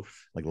like oafs.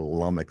 Like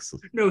lummox.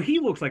 No, he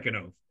looks like an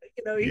oaf.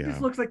 He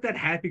just looks like that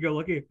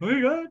happy-go-lucky, oh my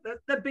God,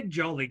 that big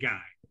jolly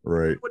guy.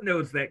 Right. Everyone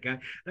knows that guy.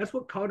 That's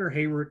what Connor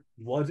Hayward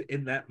was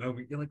in that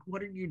moment. You're like,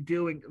 what are you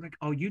doing? Like,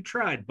 oh, you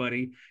tried,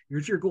 buddy.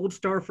 Here's your gold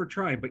star for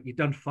trying, but you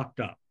done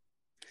fucked up.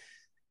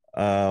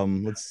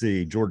 Let's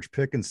see. George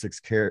Pickens, 6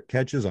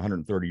 catches,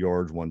 130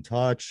 yards, 1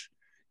 touch.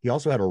 He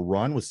also had a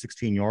run with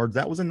 16 yards.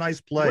 That was a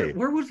nice play.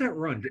 Where was that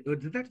run?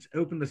 Did that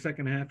open the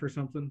second half or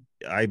something?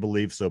 I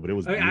believe so, but it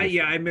was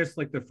I missed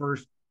like the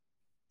first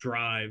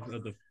drive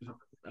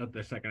of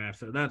the second half.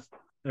 So that's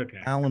okay.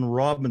 Allen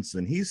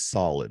Robinson, he's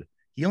solid.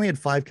 He only had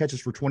 5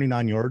 catches for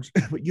 29 yards.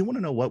 But you want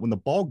to know what? When the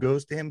ball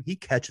goes to him, he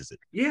catches it.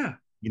 Yeah.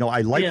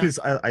 I like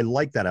I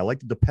like that. I like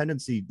the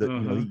dependency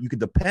that you could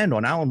depend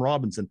on Allen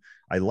Robinson.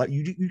 I like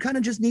you kind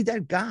of just need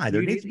that guy.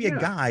 There needs to be a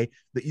guy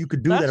that you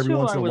could do that every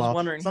once in a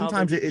while.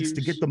 Sometimes it's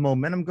to get the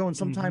momentum going.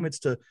 Sometimes it's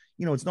to,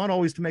 it's not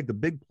always to make the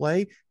big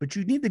play, but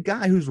you need the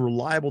guy who's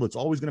reliable, that's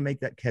always going to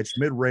make that catch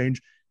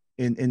mid-range.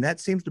 And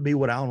that seems to be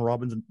what Allen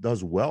Robinson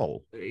does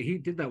well. He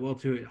did that well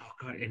too. Oh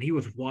God. And he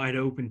was wide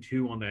open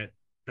too on that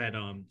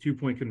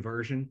 2-point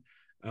conversion.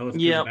 I was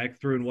going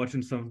back through and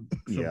watching some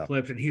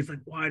clips, and he's like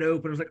wide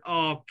open. I was like,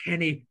 "Oh,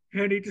 Kenny,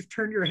 just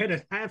turn your head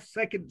a half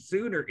second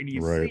sooner, and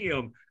you see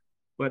him."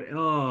 But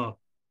no,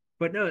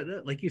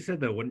 like you said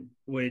though,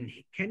 when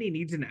Kenny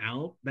needs an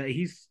out, that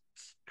he's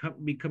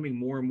becoming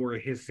more and more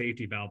his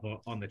safety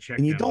valve on the check.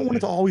 And you don't want it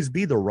to always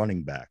be the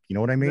running back. You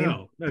know what I mean?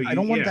 No, I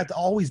don't want that to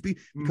always be,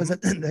 because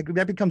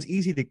that becomes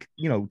easy to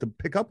to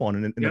pick up on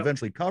and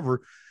eventually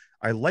cover.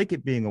 I like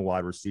it being a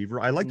wide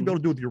receiver. I like to be able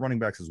to do it with your running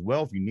backs as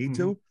well if you need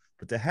to.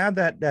 But to have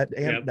that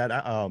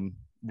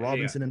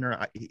Robinson in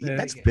there,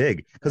 that's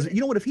big. Because you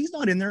know what? If he's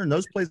not in there and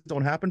those plays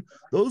don't happen,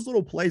 those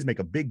little plays make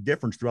a big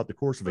difference throughout the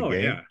course of a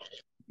game.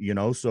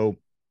 Yeah. So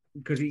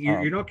because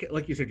you're not,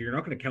 like you said, you're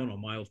not going to count on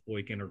Miles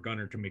Boykin or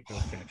Gunner to make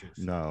those catches.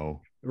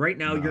 No. Right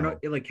now, you're not,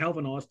 like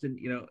Calvin Austin.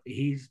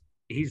 He's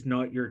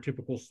not your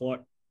typical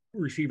slot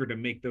receiver to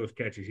make those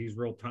catches. He's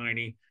real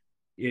tiny.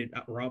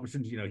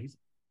 Robinson's, he's a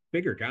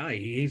bigger guy.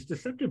 He's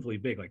deceptively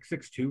big, like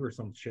 6'2" or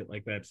some shit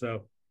like that.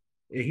 So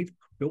he's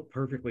built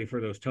perfectly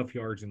for those tough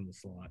yards in the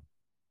slot.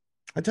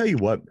 I tell you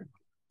what,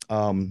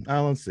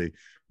 let's see.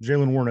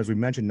 Jaylen Warren, as we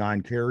mentioned,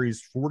 9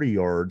 carries, 40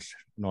 yards.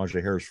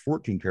 Najee Harris,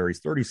 14 carries,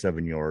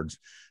 37 yards.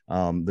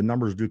 The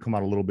numbers do come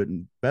out a little bit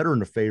better in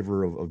the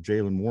favor of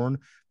Jaylen Warren.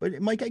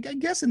 But, Mike, I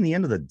guess in the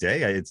end of the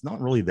day, it's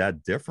not really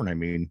that different. I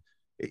mean,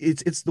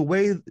 it's the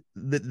way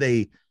that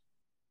they –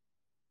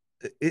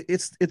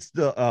 it's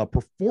the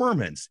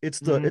performance. It's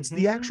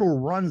the actual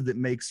runs that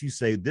makes you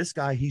say, this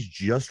guy, he's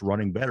just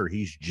running better.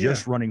 He's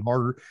just running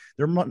harder.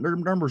 Their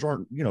numbers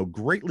aren't,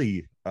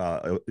 greatly,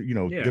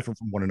 different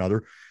from one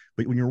another.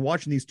 But when you're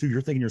watching these two,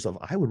 you're thinking to yourself,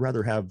 I would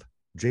rather have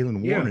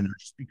Jaylen Warren in there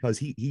just because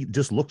he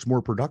just looks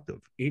more productive.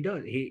 He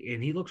does.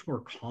 He looks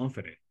more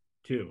confident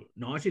too.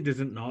 Najee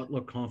doesn't not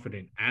look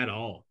confident at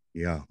all.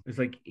 Yeah. It's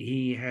like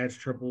he has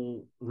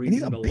trouble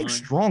reading and he's a big,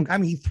 strong. I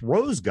mean, he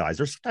throws guys.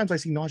 There's sometimes I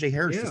see Najee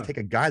Harris just take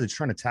a guy that's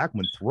trying to tackle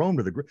him and throw him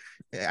to the ground.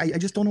 I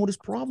just don't know what his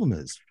problem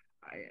is.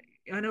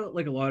 I know,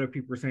 like a lot of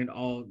people are saying,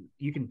 oh,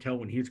 you can tell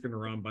when he's going to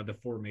run by the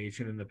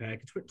formation in the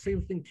package. But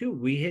same thing too.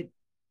 We hit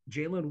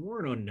Jaylen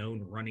Warren on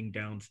known running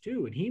downs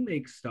too, and he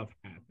makes stuff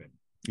happen.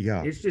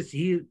 Yeah. It's just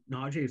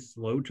Najee is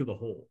slow to the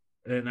hole.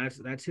 And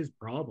that's his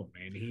problem,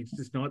 man. He's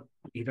just not,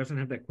 he doesn't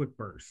have that quick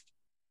burst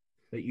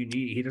that you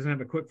need. He doesn't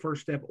have a quick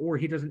first step, or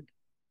he doesn't,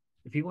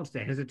 if he wants to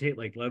hesitate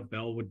like Lev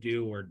Bell would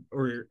do,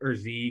 or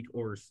Zeke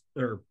or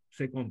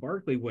Saquon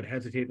Barkley would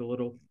hesitate a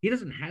little, he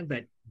doesn't have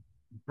that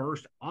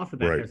burst off of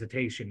that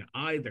hesitation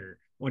either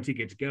once he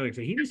gets going.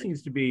 So he just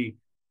needs to be,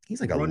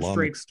 he's like run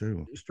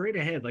straight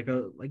ahead, like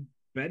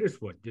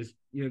Bettis would. Just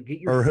get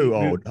your or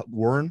who?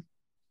 Warren?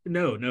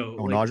 No.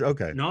 Oh, like, Najee.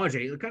 Okay.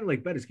 Najee, kind of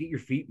like Bettis, get your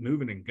feet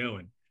moving and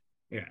going.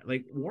 Yeah,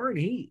 like Warren,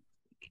 he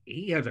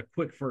has a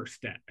quick first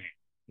step, man.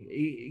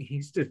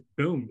 He's just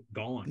boom,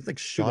 gone. He's like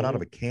shot out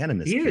of a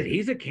cannon.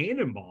 He's a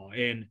cannonball,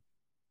 and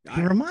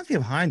he reminds me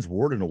of Hines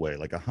Ward in a way,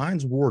 like a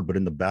Hines Ward, but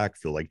in the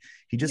backfield. Like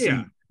he just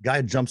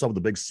Guy jumps up with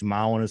a big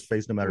smile on his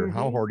face, no matter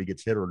how hard he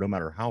gets hit or no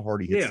matter how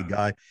hard he hits the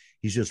guy.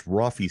 He's just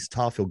rough. He's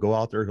tough. He'll go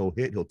out there. He'll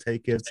hit. He'll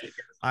take hits.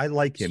 I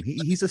like him.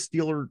 He's a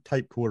Steeler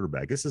type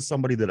quarterback. This is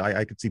somebody that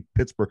I could see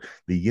Pittsburgh,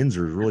 the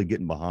Yinzers, really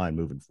getting behind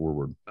moving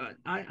forward.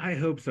 I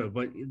hope so,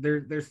 but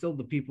there's still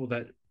the people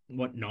that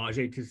want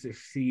Najee to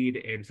succeed,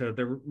 and so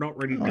they're not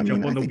ready to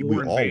jump on the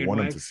Warren bandwagon. Want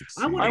him to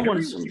succeed. I want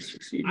him to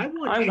succeed.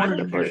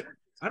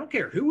 I don't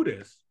care who it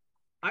is.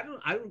 I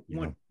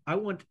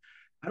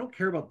don't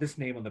care about this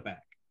name on the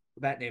back,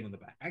 that name on the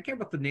back. I care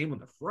about the name on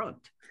the front.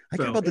 I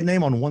care about the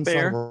name on one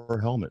side of our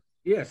helmet.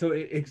 Yeah, so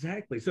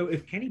exactly. So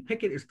if Kenny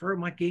Pickett is throwing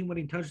my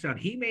game-winning touchdown,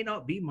 he may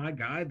not be my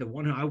guy, the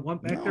one I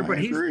want back there,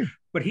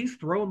 but he's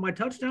throwing my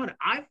touchdown.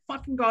 I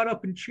fucking got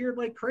up and cheered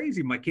like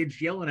crazy. My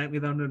kid's yelling at me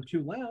that I'm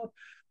too loud,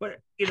 but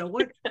you know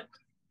what?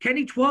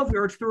 Kenny 12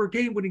 yards threw a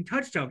game-winning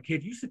touchdown,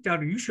 kid. You sit down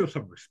and you show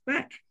some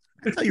respect.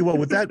 I tell you what,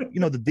 with that,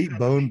 the deep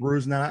bone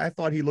bruise now, I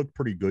thought he looked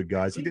pretty good,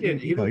 guys. He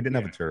didn't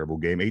have a terrible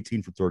game.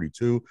 18 for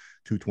 32,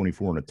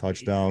 224 and a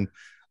touchdown.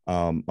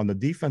 On the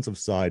defensive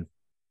side,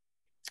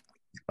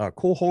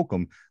 Cole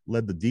Holcomb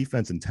led the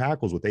defense in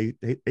tackles with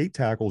eight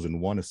tackles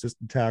and 1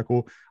 assisted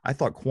tackle. I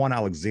thought Quan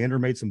Alexander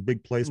made some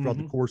big plays throughout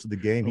the course of the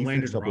game. He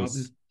finished up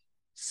with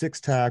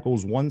 6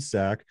 tackles, 1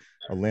 sack.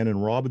 Landon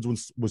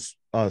Roberts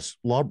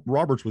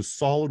Roberts was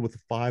solid with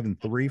 5 and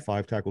 3,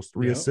 5 tackles,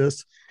 3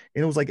 assists.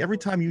 And it was like every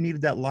time you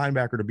needed that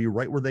linebacker to be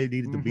right where they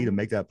needed to be to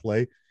make that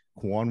play,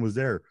 Quan was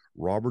there,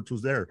 Roberts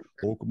was there,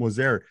 Holcomb was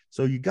there.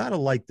 So you got to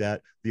like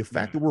that. The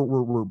fact that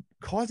we're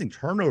causing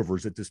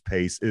turnovers at this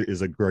pace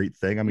is a great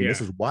thing. I mean,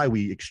 this is why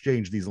we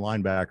exchange these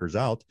linebackers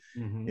out.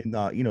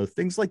 And,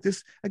 things like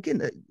this,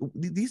 again,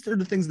 these are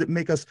the things that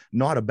make us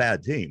not a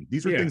bad team.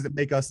 These are things that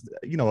make us,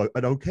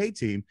 an okay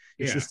team.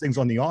 It's just things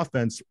on the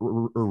offense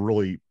are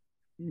really,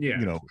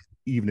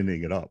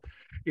 evening it up.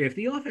 Yeah, if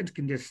the offense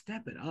can just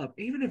step it up,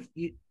 even if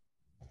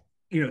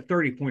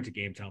 30 points a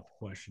game's out the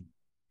question.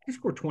 They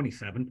score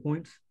 27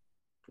 points,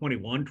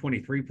 21,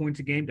 23 points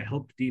a game to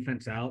help the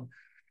defense out.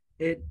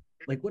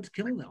 What's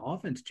killing the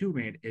offense too,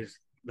 man, is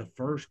the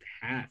first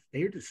half.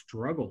 They just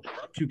struggle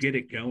to get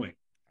it going.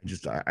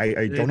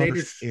 I don't understand.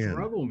 Just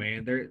struggle,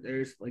 man.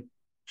 There's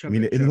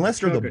unless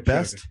they're the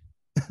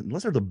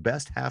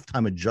best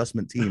halftime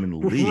adjustment team in the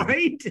league.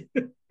 Right?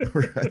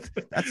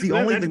 That's the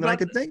only thing that I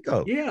could think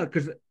of. Yeah,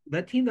 because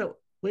that team that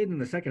played in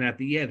the second half,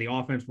 the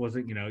offense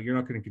wasn't, you're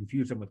not going to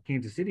confuse them with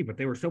Kansas City, but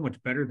they were so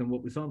much better than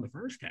what we saw in the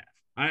first half.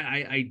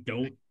 I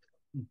don't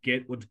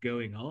get what's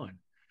going on.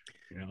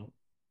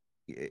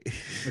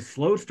 The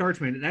slow starts,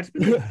 man. That's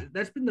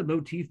been the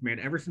motif, man,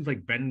 ever since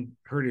Ben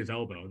hurt his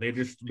elbow. They've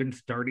just been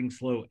starting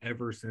slow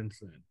ever since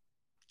then.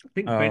 I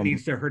think Ben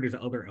needs to hurt his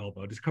other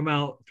elbow. Just come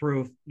out,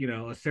 throw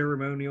a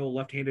ceremonial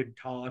left-handed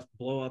toss,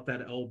 blow out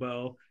that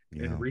elbow,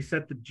 and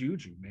reset the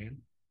juju, man.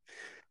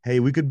 Hey,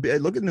 we could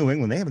look at New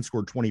England. They haven't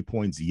scored 20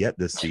 points yet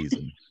this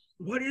season.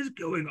 What is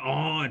going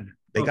on?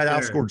 They got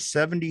outscored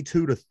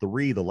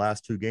 72-3 the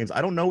last 2 games. I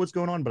don't know what's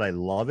going on, but I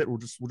love it. We'll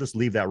just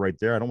leave that right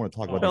there. I don't want to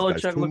talk about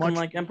those guys too much. Looking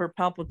like Emperor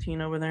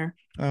Palpatine over there.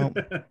 Oh,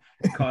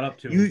 caught up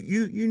to him.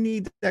 You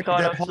need that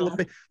Hall of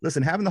Fame.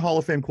 Listen, having the Hall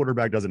of Fame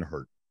quarterback doesn't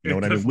hurt. You know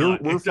what I mean?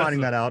 We're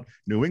finding that out.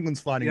 New England's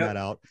finding that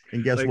out.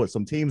 And guess what?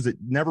 Some teams that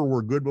never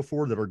were good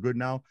before that are good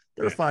now,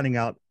 they're finding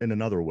out in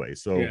another way.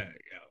 So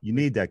you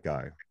need that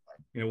guy.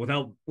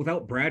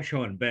 Without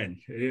Bradshaw and Ben,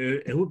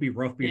 it would be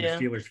rough being a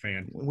Steelers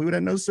fan. We would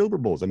have no Super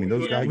Bowls. I mean,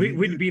 those guys.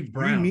 We'd be the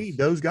Browns. You need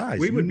those guys.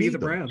 We would be the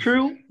Browns.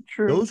 True.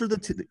 Those are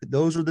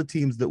the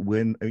teams that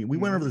win. I mean, we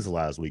went over this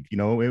last week,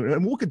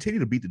 and we'll continue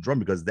to beat the drum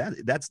because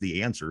that's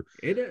the answer.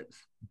 It is.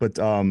 But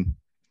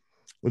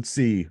let's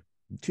see,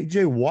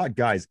 TJ Watt,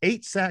 guys,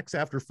 8 sacks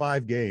after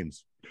 5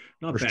 games.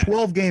 There's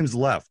 12 games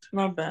left.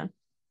 Not bad.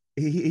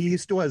 He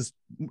still has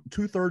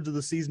 2/3 of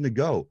the season to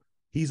go.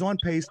 He's on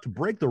pace to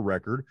break the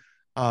record.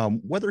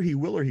 Whether he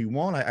will or he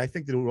won't, I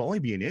think that it will only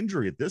be an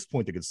injury at this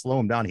point that could slow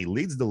him down. He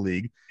leads the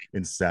league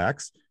in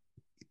sacks.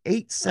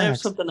 8 sacks I have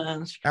something to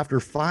ask. After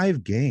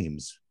 5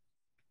 games.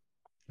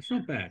 That's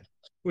not bad.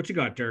 What you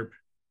got, Derp?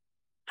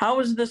 How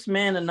is this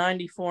man a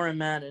 94 in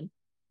Madden?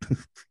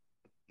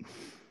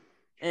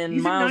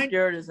 And Miles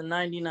Garrett is a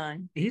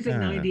 99. He's a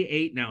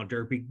 98 now,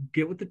 Derpy.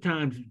 Get with the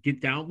times.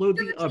 Download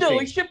the update. Still,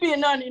 he should be a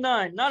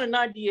 99, not a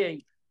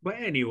 98. But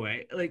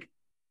anyway,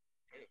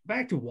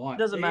 back to Watt.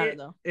 Doesn't matter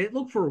though. It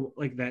looked for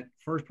that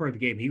first part of the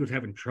game, he was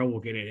having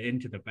trouble getting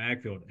into the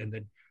backfield, and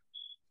then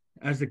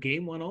as the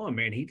game went on,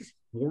 man, he just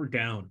wore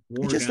down.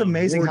 It's just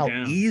amazing how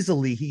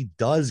easily he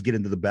does get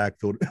into the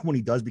backfield when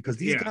he does, because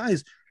these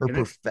guys are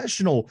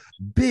professional,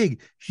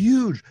 big,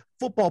 huge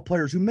football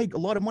players who make a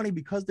lot of money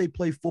because they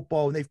play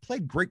football and they've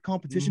played great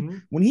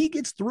competition. When he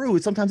gets through,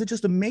 sometimes it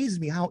just amazes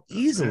me how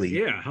easily,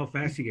 how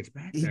fast he gets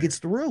back. He gets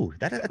through.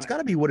 That's got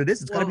to be what it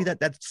is. It's got to be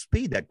that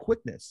speed, that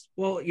quickness.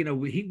 Well,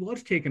 he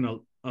was taking a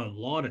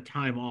lot of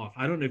time off.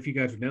 I don't know if you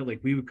guys would know.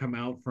 We would come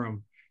out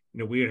from,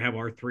 we would have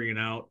our 3 and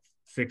out,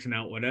 6 and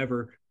out,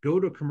 whatever. Go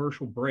to a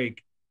commercial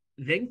break,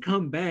 then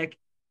come back.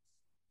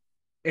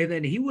 And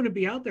then he wouldn't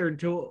be out there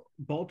until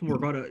Baltimore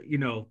got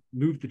to,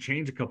 move the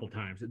chains a couple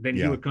times. Then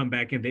he would come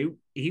back and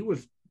he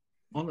was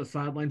on the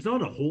sidelines,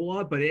 not a whole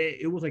lot, but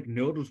it was like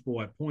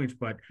noticeable at points,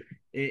 but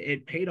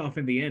it paid off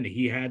in the end.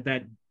 He had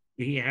that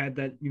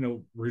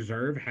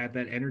reserve, had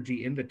that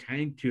energy in the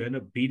tank to end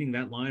up beating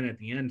that line at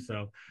the end.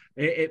 So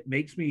it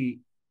makes me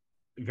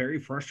very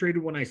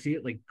frustrated when I see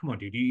it. Like, come on,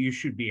 dude, you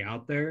should be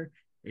out there.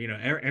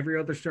 Every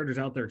other starter's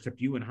out there except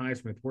you and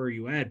Highsmith. Where are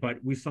you at?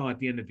 But we saw at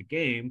the end of the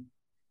game,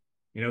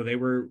 they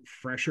were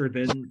fresher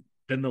than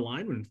the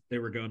linemen they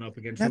were going up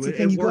against. That's so the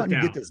thing. You got to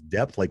out. get this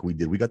depth like we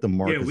did. We got the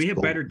Marcus. Yeah, we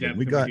have better depth than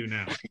we do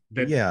now.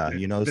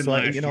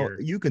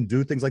 You can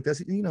do things like this.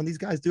 These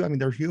guys do. I mean,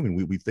 they're human.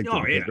 We think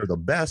they're the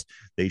best.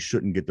 They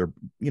shouldn't get their.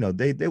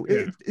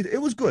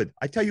 It was good.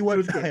 I tell you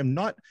what, I am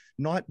not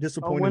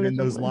disappointed in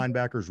those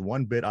linebackers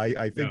one bit.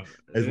 I think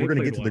as we're going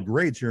to get to the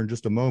grades here in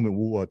just a moment,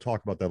 we'll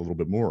talk about that a little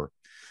bit more.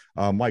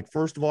 Mike,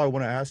 first of all, I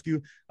want to ask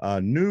you,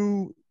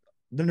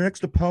 the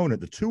next opponent,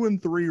 the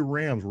 2-3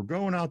 Rams. We're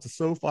going out to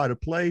SoFi to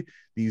play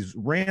these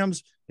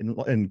Rams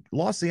in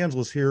Los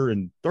Angeles here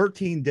in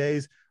 13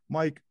 days.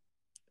 Mike,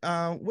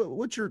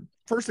 what's your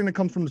first thing that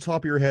comes from the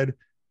top of your head?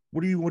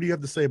 What do you have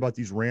to say about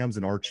these Rams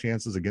and our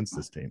chances against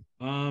this team?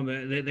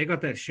 They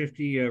got that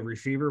shifty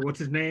receiver. What's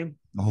his name?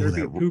 Oh,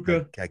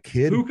 Puka. That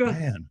kid. Puka.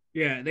 Man.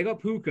 Yeah, they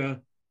got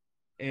Puka,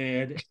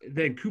 and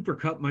then Cooper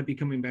Kupp might be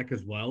coming back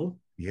as well.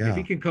 Yeah, if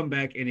he can come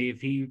back and if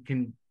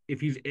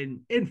he's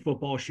in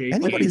football shape.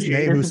 Anybody's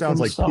name who sounds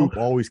like Poop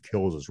always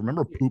kills us.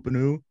 Remember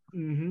Poopanu?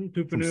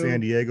 Mm-hmm, from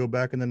San Diego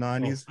back in the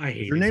 90s? I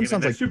hate your name.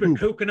 Sounds like stupid Poop.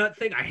 coconut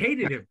thing. I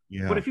hated him.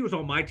 Yeah. But if he was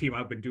on my team,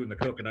 I've been doing the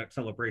coconut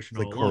celebration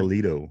like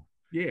Carlito.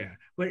 Yeah.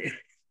 But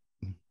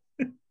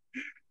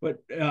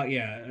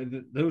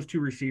those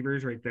two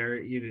receivers right there,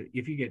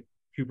 if you get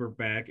Cooper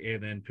back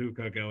and then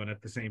Puka going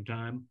at the same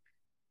time,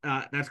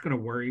 that's going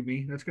to worry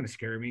me. That's going to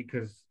scare me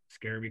because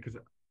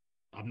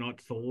I'm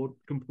not sold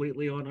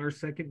completely on our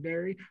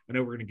secondary. I know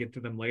we're going to get to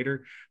them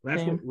later.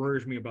 That's what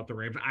worries me about the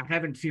Rams. I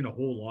haven't seen a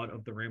whole lot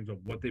of the Rams of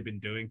what they've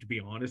been doing, to be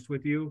honest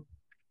with you.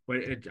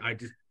 But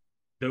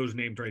those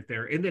names right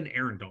there, and then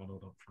Aaron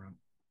Donald up front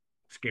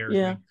scares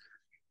me.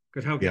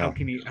 Because how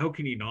can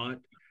he not?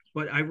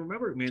 But I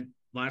remember, man,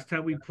 last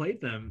time we played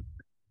them,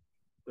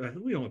 I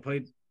think we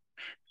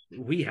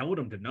held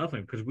them to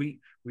nothing because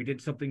we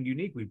did something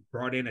unique. We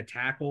brought in a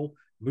tackle,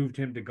 moved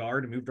him to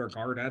guard, and moved our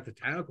guard at the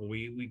tackle.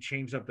 We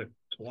changed up the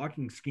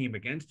blocking scheme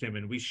against him,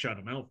 and we shut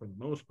him out for the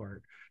most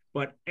part.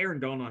 But Aaron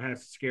Donald has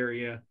to scare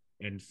you,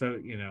 and so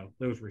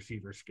those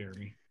receivers scare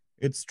me.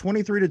 It's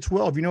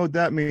 23-12. You know what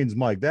that means,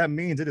 Mike? That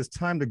means it is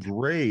time to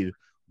grade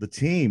the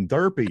team.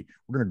 Derpy,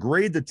 we're going to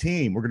grade the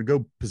team. We're going to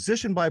go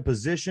position by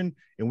position,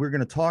 and we're going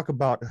to talk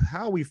about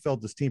how we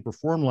felt this team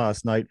performed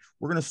last night.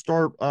 We're going to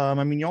start.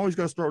 You always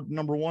got to start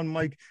number one,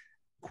 Mike.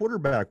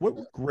 Quarterback.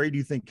 What grade do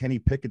you think Kenny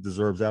Pickett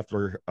deserves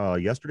after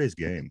yesterday's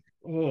game?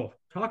 Oh,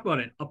 talk about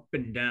an up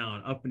and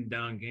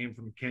down game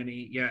from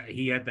Kenny. Yeah,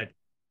 he had that.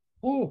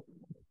 A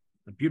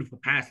beautiful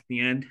pass at the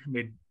end.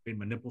 Made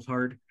my nipples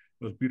hard.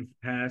 It was a beautiful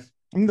pass.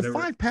 I mean, the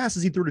 5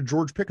 passes he threw to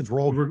George Pickens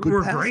were all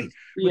good passes. Great.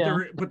 Yeah.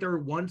 But there were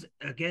ones,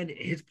 again,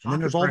 his pocket. And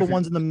then there's all the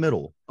ones in the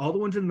middle. All the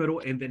ones in the middle,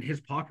 and then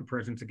his pocket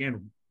presence,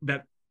 again,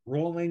 that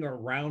rolling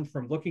around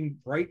from looking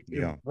right,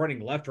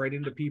 running left, right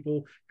into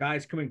people,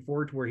 guys coming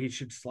forward to where he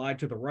should slide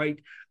to the right.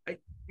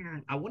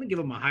 I want to give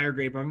him a higher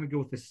grade, but I'm going to go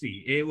with a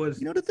C. It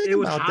was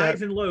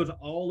highs and lows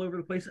all over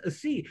the place. A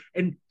C.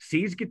 And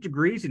C's get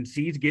degrees and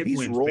C's get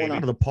wins. He's rolling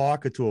out of the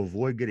pocket to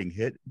avoid getting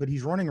hit, but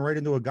he's running right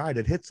into a guy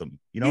that hits him.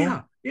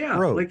 Yeah.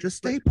 Bro, just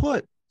stay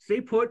put. Stay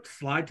put,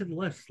 slide to the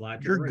left, slide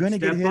to You're the right. You're going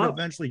to get hit up.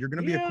 eventually. You're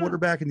going to be a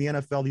quarterback in the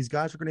NFL. These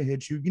guys are going to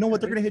hit you. You know what?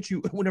 They're going to hit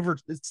you whenever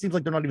it seems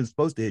like they're not even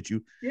supposed to hit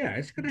you. Yeah,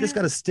 it's going to just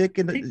got to stick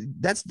in.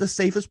 That's the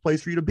safest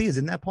place for you to be, is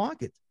in that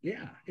pocket.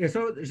 Yeah.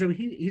 So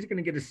he's going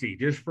to get a C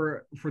just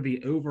for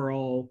the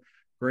overall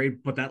grade.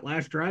 But that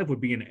last drive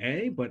would be an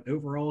A, but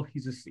overall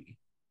he's a C.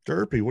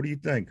 Derpy, what do you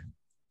think?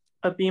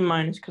 A B-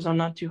 because I'm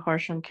not too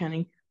harsh on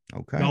Kenny.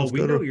 Okay. No,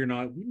 we know you're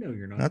not. We know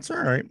you're not. That's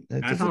all right.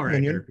 That's all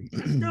right.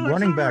 No,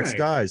 running backs, right.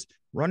 Guys.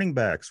 Running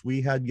backs.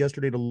 We had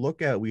yesterday to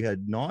look at. We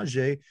had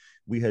Najee.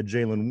 We had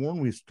Jalen Warren.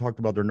 We talked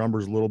about their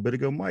numbers a little bit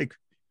ago. Mike,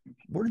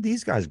 what did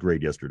these guys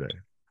grade yesterday?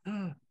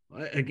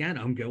 Again,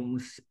 I'm going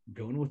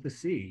with the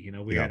C.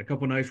 We had a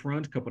couple nice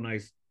runs, couple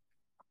nice.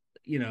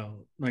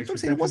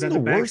 Nice. It wasn't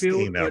the worst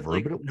game ever,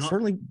 but it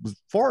certainly was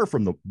far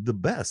from the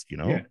best.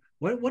 Yeah.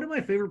 One of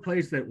my favorite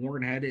plays that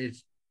Warren had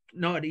is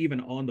not even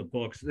on the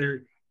books.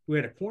 We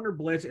had a corner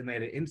blitz and they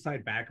had an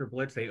inside backer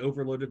blitz. They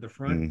overloaded the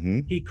front. Mm-hmm.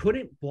 He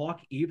couldn't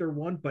block either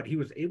one, but he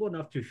was able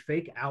enough to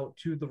fake out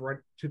to the right,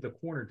 to the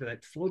corner,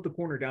 that slowed the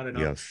corner down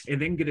enough, and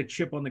then get a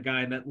chip on the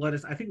guy. And that led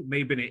us, I think it may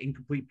have been an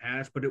incomplete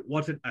pass, but it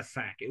wasn't a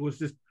sack. It was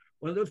just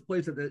one of those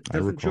plays that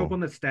doesn't show up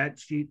on the stat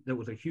sheet. That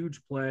was a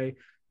huge play,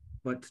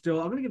 but still,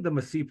 I'm going to give them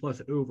a C+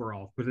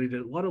 overall because they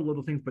did a lot of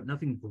little things, but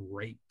nothing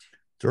great.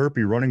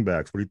 Derpy, running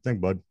backs. What do you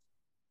think, bud?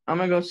 I'm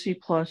going to go C+.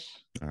 All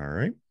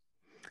right.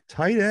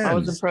 Tight ends. I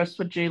was impressed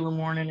with Jalen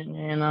Warren,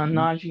 and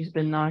Najee's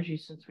been Najee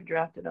since we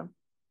drafted him.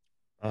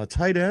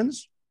 Tight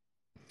ends.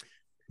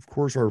 Of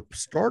course, our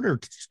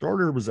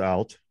starter was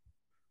out.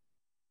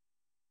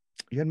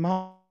 You had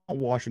Miles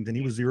Washington,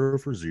 he was 0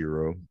 for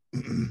 0.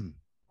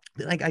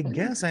 I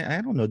guess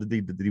I don't know.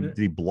 Did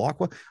he block?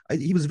 Well,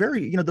 he was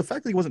very, the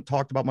fact that he wasn't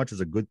talked about much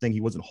is a good thing.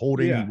 He wasn't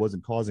holding, he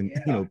wasn't causing,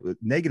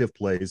 negative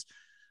plays.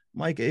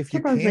 Mike, if you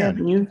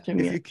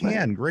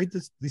can, grade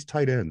these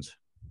tight ends.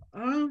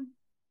 I'm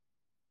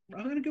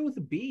gonna go with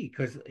a B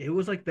because it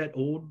was like that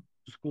old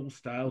school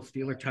style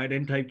Steeler tight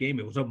end type game.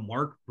 It was a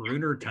Mark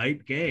Bruner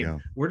type game. Yeah.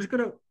 We're just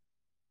gonna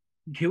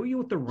kill you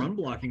with the run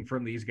blocking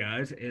from these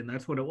guys, and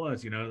that's what it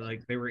was.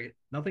 Like they were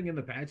nothing in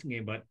the passing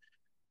game, but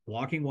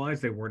blocking wise,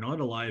 they were not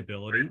a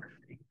liability.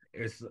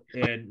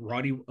 And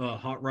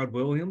Hot Rod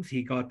Williams,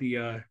 he got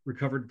the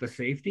recovered the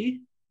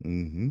safety.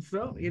 Mm-hmm.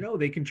 So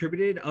they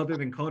contributed other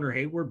than Connor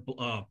Hayward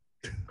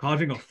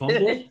causing a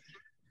fumble.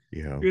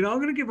 Yeah, I'm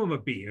gonna give him a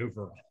B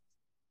overall.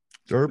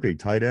 Derpy,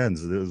 tight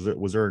ends.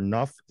 Was there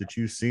enough that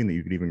you've seen that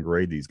you could even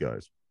grade these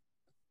guys?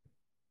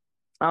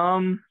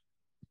 I'm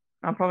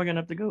probably gonna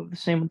have to go the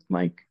same with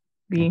Mike.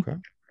 B. Okay.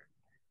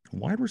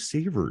 Wide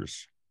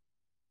receivers,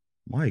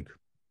 Mike.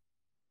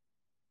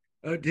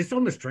 Just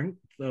on the strength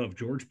of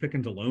George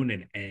Pickens alone,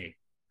 an A.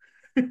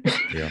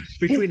 Yeah.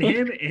 Between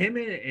him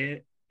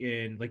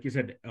and like you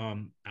said,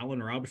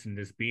 Allen Robinson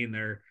just being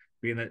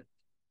that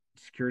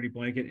security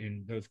blanket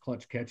and those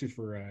clutch catches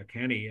for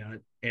Kenny,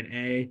 an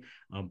A.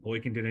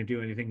 Boykin didn't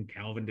do anything.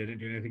 Calvin didn't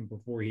do anything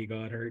before he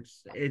got hurt.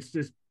 It's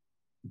just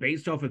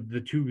based off of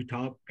the two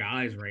top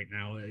guys right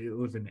now. It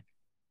was an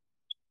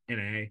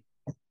A.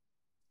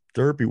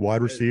 Derpy,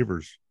 wide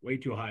receivers. Way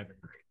too high of a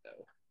grade,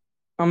 though.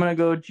 I'm gonna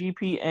go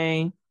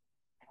GPA.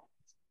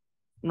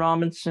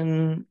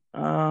 Robinson,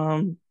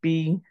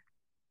 B.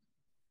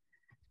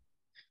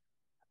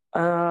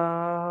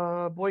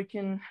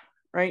 Boykin,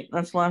 right?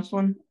 That's the last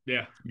one.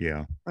 Yeah.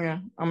 Yeah. Okay,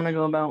 I'm gonna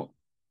go about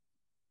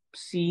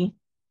C.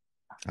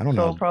 I don't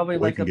know. Probably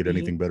Boykin like a get B.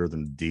 anything better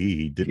than D.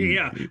 He didn't.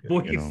 Yeah.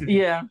 Boykin.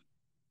 Yeah.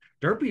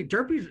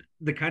 Derpy's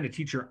the kind of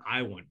teacher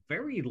I want.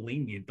 Very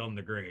lenient on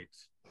the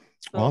grades.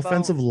 So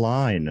offensive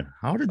line.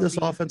 How did this B,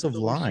 offensive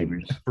line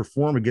receivers.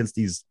 perform against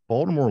these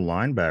Baltimore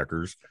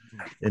linebackers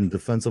in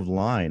defensive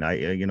line?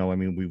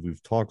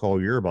 We've talked all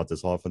year about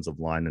this offensive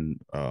line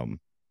and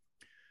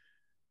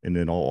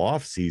then all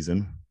off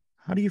season.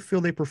 How do you feel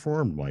they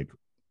performed, Mike?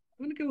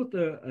 I'm going to go with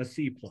a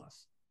C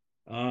plus.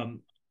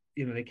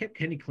 They kept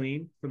Kenny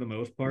clean for the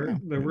most part. Yeah,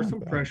 there were some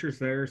bad. pressures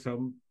there,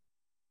 some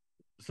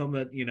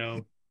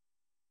that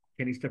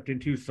Kenny stepped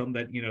into, some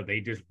that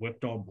they just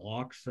whipped on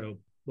blocks. So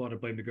a lot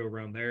of blame to go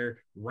around there.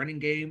 Running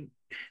game,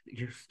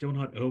 you're still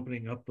not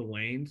opening up the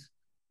lanes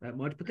that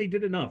much, but they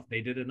did enough.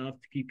 They did enough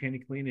to keep Kenny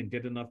clean and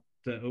did enough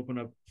to open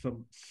up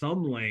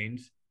some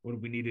lanes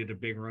when we needed a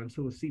big run.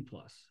 So a C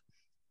plus.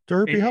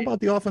 Derpy, how about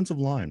the offensive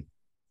line?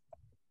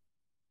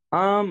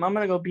 I'm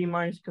gonna go B-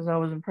 because I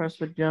was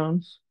impressed with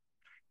Jones.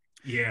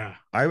 Yeah,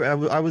 I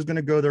was going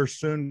to go there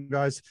soon,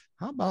 guys.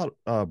 How about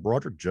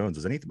Broderick Jones?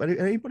 Does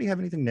anybody have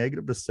anything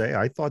negative to say?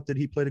 I thought that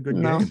he played a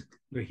good game.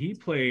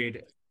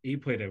 He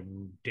played a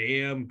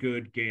damn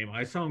good game.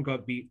 I saw him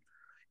got beat.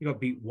 He got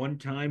beat one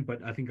time,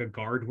 but I think a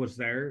guard was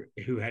there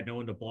who had no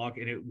one to block,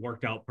 and it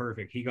worked out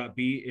perfect. He got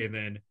beat, and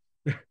then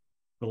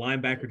the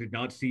linebacker did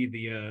not see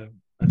the.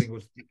 I think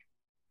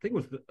it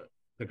was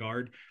the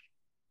guard,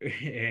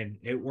 and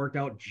it worked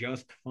out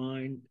just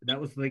fine. That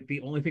was like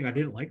the only thing I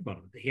didn't like about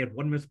him. He had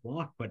one missed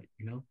block, but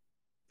you know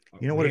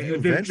what? If you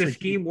the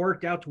scheme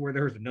worked out to where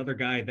there was another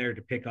guy there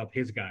to pick up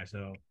his guy.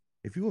 So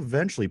if you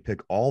eventually pick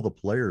all the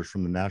players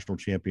from the national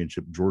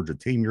championship Georgia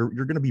team, you're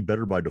going to be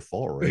better by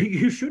default, right?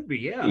 You should be,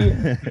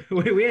 yeah.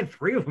 we had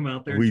 3 of them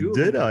out there. We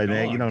did,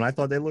 and I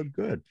thought they looked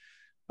good.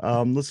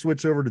 Let's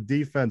switch over to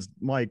defense,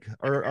 Mike.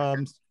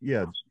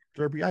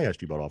 Derpy, I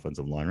asked you about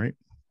offensive line, right?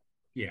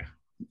 Yeah.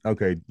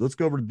 Okay, let's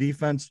go over to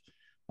defense.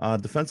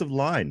 Defensive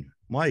line,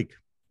 Mike.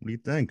 What do you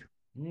think?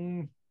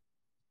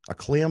 A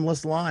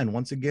clamless line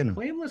once again.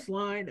 Clamless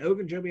line.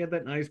 Ogunjobi had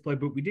that nice play,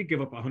 but we did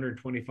give up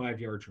 125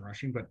 yards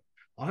rushing. But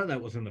a lot of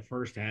that was in the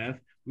first half.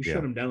 We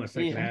shut them down the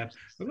second half.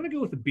 I'm going to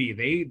go with the B.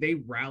 They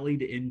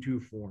rallied into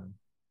form.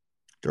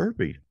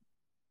 Derpy,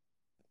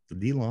 the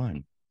D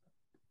line.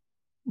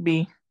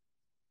 B.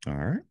 All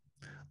right.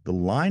 The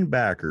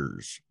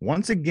linebackers.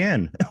 Once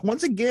again,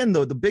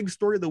 though, the big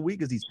story of the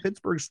week is these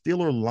Pittsburgh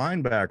Steelers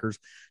linebackers.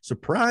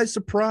 Surprise,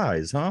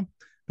 surprise, huh?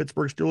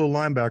 Pittsburgh Steelers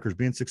linebackers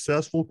being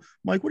successful.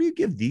 Mike, what do you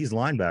give these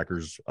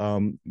linebackers?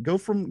 Go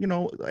from,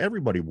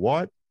 everybody.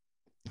 Watt,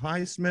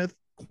 Highsmith,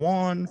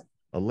 Quan,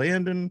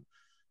 Landon,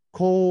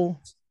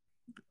 Cole,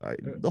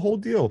 the whole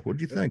deal. What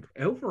do you think?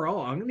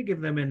 Overall, I'm going to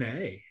give them an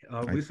A.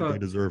 We saw they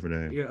deserve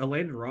an A. Yeah,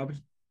 Landon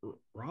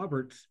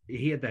Roberts,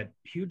 he had that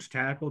huge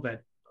tackle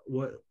that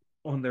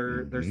on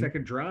their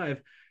second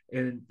drive,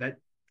 and that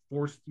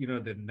forced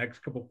the next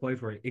couple of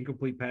plays where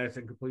incomplete pass,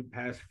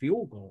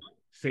 field goal,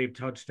 saved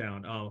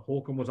touchdown.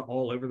 Holcomb was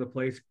all over the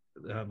place,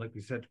 like we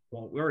said.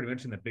 We already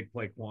mentioned that big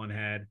play Quan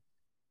had,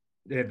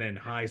 and then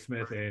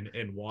Highsmith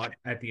and Watt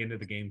at the end of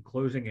the game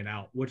closing it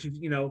out, which is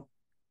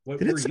what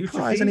did it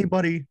surprise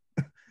anybody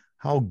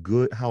how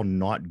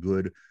not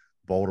good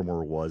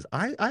Baltimore was?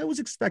 I was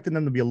expecting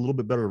them to be a little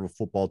bit better of a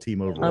football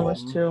team overall. I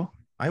was too.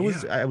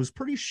 I was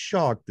pretty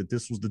shocked that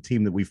this was the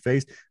team that we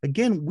faced.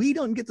 Again, we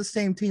don't get the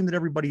same team that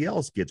everybody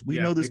else gets. We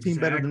know this team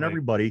better than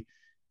everybody.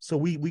 So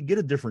we get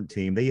a different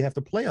team. They have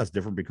to play us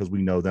different because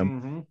we know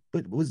them. Mm-hmm.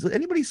 But was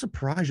anybody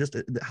surprised just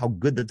at how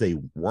good that they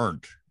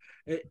weren't?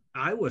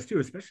 I was too,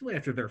 especially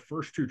after their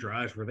first 2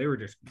 drives where they were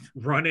just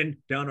running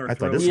down our I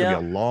thought throats. this would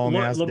be a long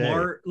ass day.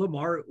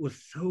 Lamar was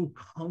so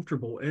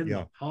comfortable in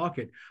the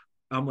pocket.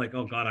 I'm like,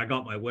 oh God, I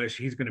got my wish.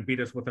 He's going to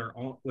beat us with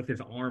his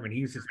arm, and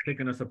he's just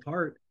picking us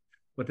apart.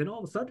 But then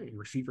all of a sudden,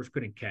 receivers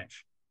couldn't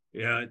catch.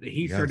 Yeah,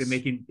 he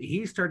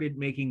started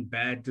making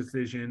bad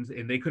decisions,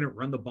 and they couldn't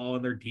run the ball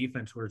in their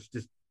defense, where it's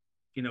just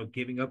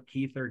giving up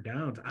key third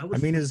downs.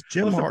 Is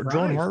John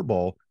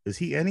Harbaugh, is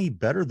he any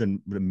better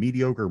than the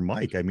mediocre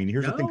Mike? I mean,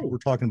 here's the thing we're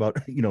talking about,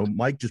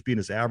 Mike just being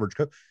this average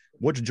coach.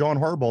 What's John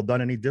Harbaugh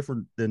done any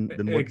different than what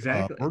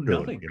we're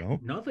doing?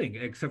 Nothing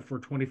except for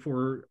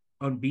 24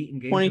 unbeaten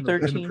games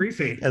 2013 in the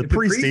preseason.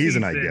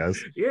 Preseason, I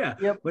guess. Yeah.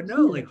 Yep. But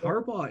no, like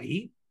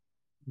Harbaugh,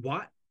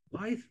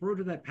 why throw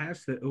to that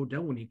pass to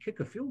Odell when you kick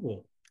a field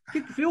goal?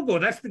 Kick the field goal.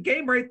 That's the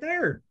game right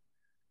there.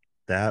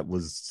 That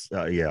was,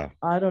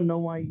 I don't know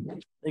why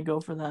they go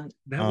for that.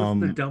 That was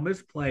the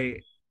dumbest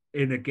play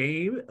in a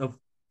game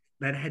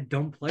that had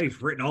dumb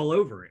plays written all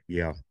over it.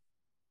 Yeah.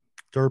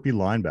 Derpy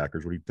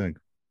linebackers. What do you think?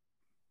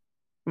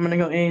 I'm gonna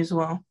go A as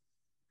well.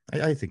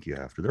 I think you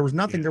have to. There was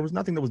nothing. There was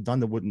nothing that was done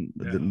that wouldn't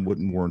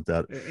warrant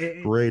that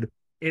grade.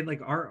 And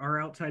like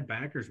our outside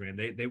backers, man,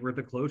 they were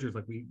the closers.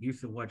 Like we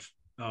used to watch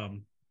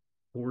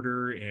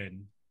Porter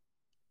and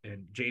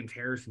James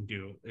Harrison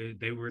do.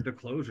 They were the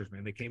closers,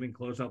 man. They came and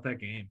closed out that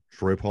game.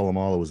 Troy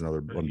Polamalu was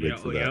another one big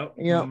for that.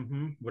 Yeah.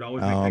 Mm-hmm. Would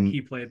always make that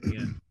key play at the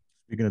end.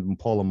 Speaking of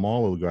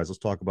Polamalu, guys, let's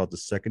talk about the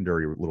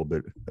secondary a little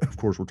bit. Of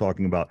course, we're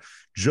talking about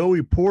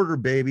Joey Porter,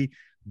 baby.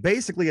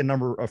 Basically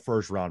a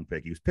first round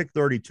pick. He was picked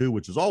 32,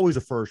 which is always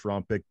a first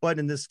round pick, but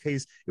in this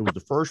case, it was the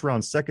first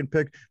round second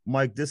pick.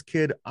 Mike, this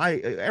kid,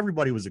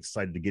 everybody was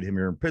excited to get him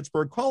here in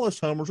Pittsburgh. Call us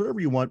homers, whatever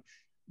you want.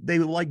 They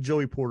like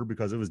Joey Porter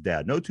because of his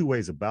dad. No two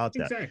ways about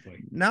that.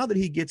 Exactly. Now that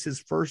he gets his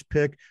first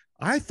pick,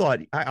 I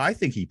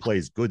think he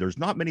plays good. There's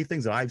not many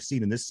things that I've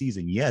seen in this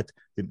season yet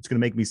that's going to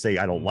make me say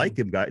I don't like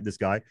him. This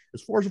guy,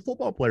 as far as a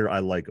football player, I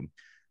like him.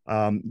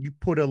 You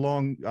put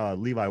along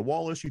Levi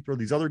Wallace. You throw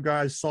these other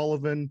guys,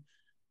 Sullivan,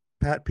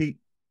 Pat Pete,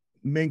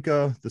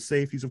 Minka, the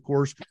safeties, of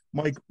course.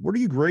 Mike, where do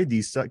you grade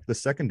the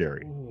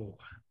secondary?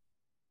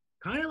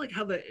 Kind of like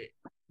how the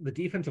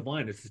defensive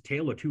line is a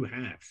tale of 2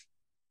 halves.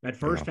 That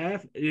first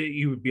half,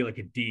 you would be like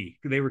a D.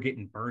 They were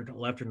getting burnt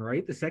left and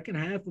right. The second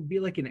half would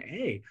be like an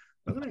A.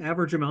 I'm going to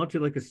average them out to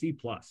like a C+.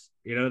 Think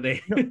about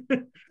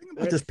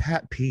this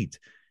Pat Pete.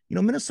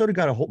 Minnesota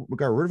got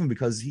rid of him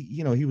because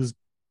he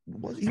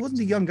wasn't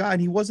a young guy,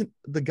 and he wasn't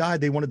the guy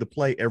they wanted to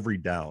play every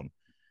down.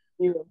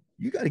 Yeah.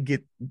 You got to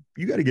get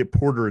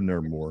Porter in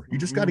there more. You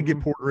just got to get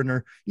Porter in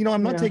there.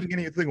 I'm not taking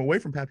anything away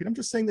from Pat Pete. I'm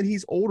just saying that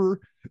he's older.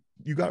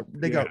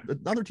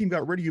 Another team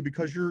got rid of you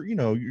because you're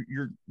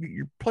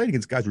playing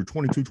against guys who are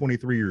 22,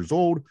 23 years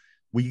old.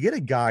 Well, you get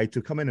a guy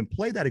to come in and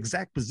play that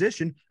exact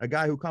position, a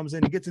guy who comes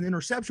in and gets an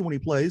interception when he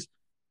plays.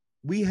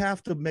 We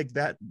have to make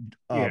that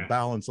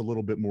balance a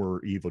little bit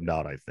more evened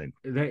out, I think.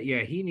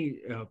 He needs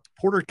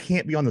Porter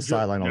can't be on the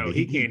sideline all game.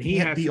 He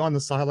can't be on the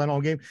sideline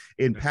all game,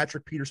 and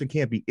Patrick Peterson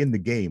can't be in the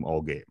game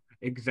all game.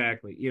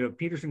 Exactly.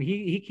 Peterson,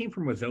 he came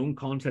from a zone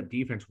concept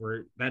defense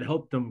where that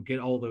helped them get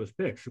all those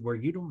picks, where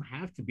you don't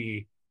have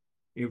to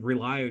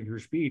rely on your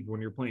speed when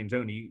you're playing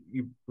zone.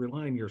 You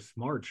rely on your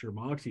smarts, your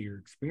moxie, your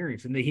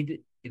experience, and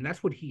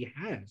that's what he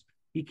has.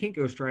 He can't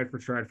go stride for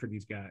stride for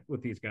these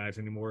guys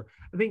anymore.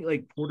 I think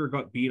like Porter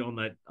got beat on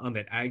that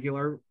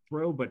Aguilar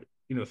throw, but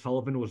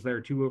Sullivan was there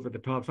too over the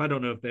top. So I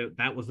don't know if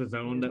that was the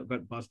zone that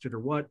got busted or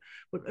what.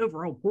 But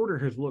overall, Porter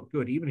has looked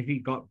good, even if he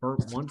got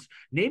burnt once.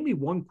 Name me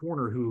one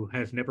corner who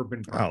has never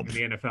been burnt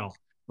in the NFL.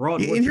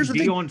 And here's the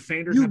thing,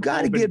 Sanders, you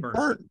got to get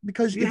burnt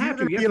because you have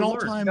to be an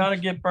all-time. Got to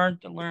get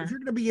burnt to learn. If you're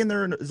going to be in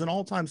there as an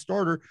all-time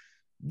starter,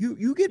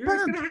 you get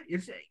burnt.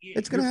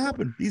 It's going to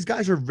happen. These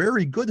guys are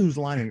very good. Who's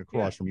lining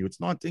across from you? It's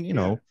not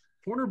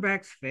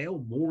Cornerbacks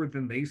fail more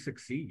than they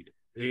succeed.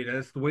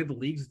 That's the way the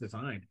league's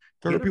designed.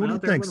 What do you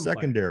think?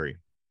 Secondary.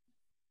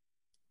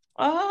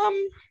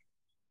 I'm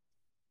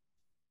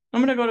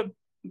gonna go to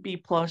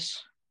B+. Fair.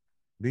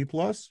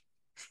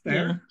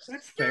 Yeah.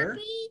 That's fair.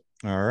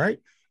 All right.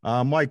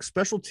 Mike,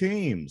 special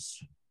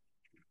teams.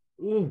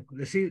 Ooh,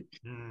 see.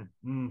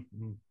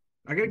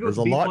 I gotta go. There's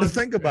a lot to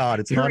think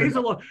about. There is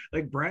a lot.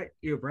 Like Brad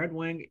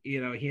Wang. He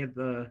had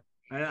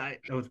I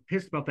was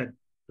pissed about that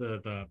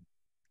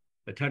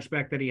the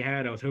touchback that he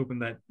had. I was hoping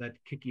that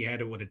kick he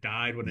had would have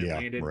died when it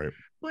landed. Right.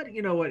 But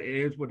you know what? It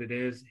is what it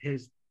is.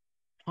 His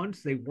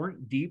punts, they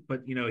weren't deep,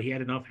 but he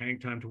had enough hang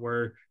time to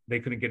where they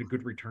couldn't get a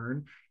good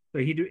return. So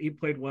he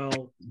played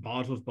well.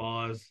 Boz was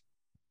Boz.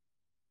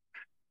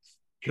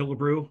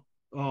 Killebrew.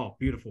 Oh,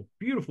 beautiful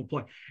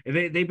play. And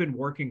they've been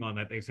working on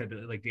that. They said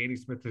that, like, Danny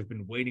Smith has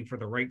been waiting for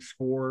the right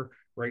score,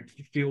 right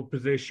field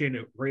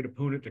position, right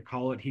opponent to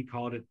call it. He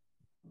called it.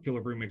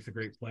 Killebrew makes a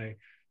great play.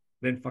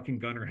 Then fucking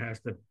Gunner has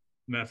to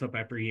mess up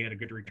after he had a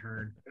good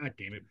return. God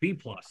damn it. B+.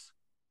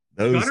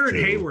 Those Gunner two.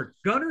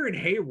 and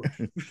Hayward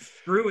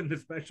screwing the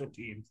special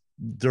teams.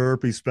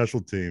 Derpy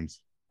special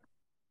teams.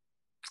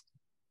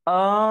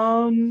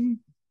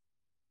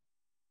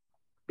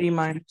 B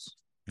minus.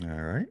 All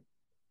right.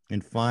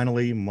 And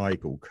finally,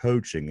 Michael,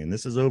 coaching. And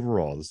this is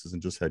overall. This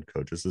isn't just head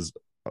coach. This is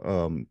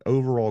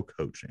overall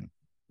coaching.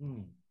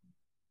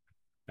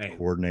 Hey,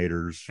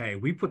 coordinators. Hey,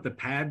 we put the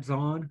pads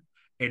on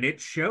and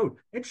it showed.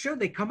 It showed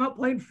they come out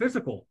playing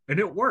physical and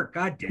it worked.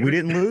 God damn it. We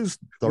didn't lose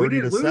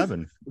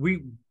 30-7.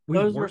 We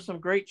Those were some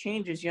great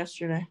changes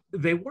yesterday.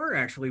 They were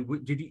actually.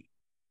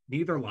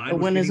 Neither line. A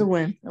win is a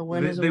win. A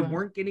win is a win. They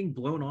weren't getting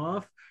blown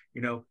off.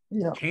 Yeah.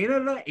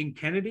 Canada and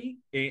Kennedy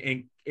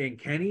and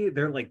Kenny,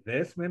 they're like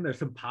this, man. They're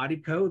some potty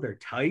code. They're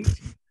tight.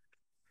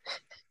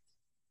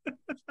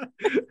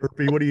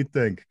 Herpy, what do you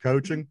think?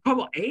 Coaching?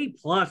 Come on, A+,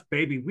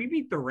 baby. We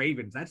beat the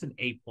Ravens. That's an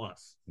A+.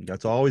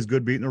 That's always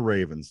good beating the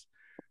Ravens.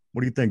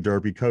 What do you think,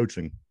 Derpy?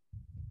 Coaching?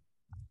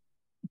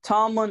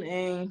 Tomlin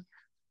A.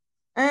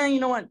 And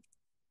you know what?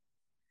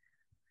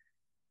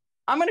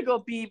 I'm gonna go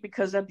B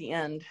because at the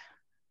end,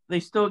 they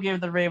still gave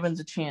the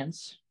Ravens a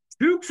chance.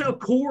 Dukes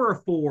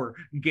Okorafor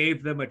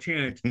gave them a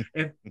chance.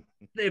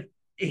 If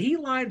he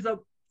lines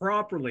up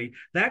properly,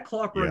 that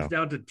clock runs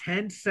down to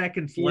 10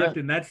 seconds left,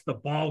 and that's the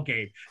ball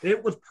game.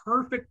 It was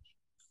perfect,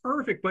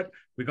 but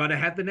we got to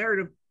have the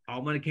narrative.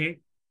 Tomlin can't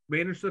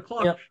manage the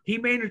clock. He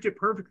managed it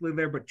perfectly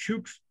there, but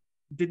Chooks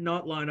did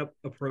not line up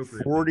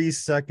appropriately. 40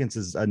 seconds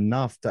is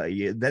enough to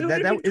in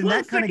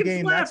that kind of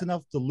game. That's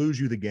enough to lose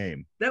you the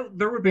game. There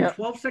would be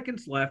 12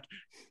 seconds left.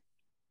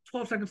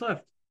 12 seconds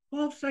left.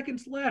 12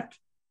 seconds left.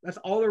 That's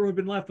all there would have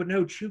been left. But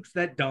no, Chooks,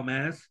 that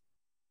dumbass.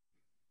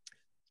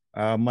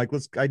 Mike,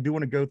 I do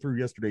want to go through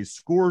yesterday's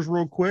scores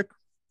real quick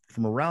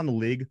from around the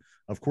league.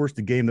 Of course,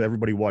 the game that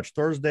everybody watched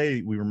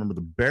Thursday, we remember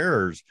the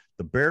Bears.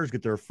 The Bears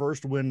get their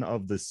first win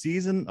of the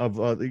season of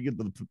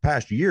the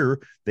past year.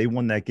 They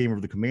won that game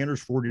over the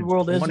Commanders 40-20. The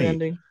world is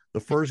ending. The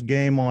first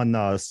game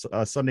on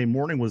Sunday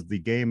morning was the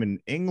game in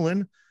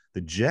England.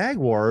 The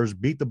Jaguars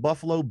beat the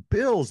Buffalo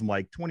Bills,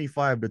 Mike,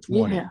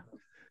 25-20.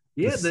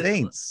 Yeah, the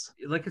Saints.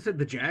 Like I said,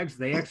 the Jags,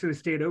 they actually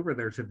stayed over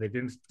there, so they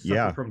didn't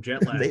suffer from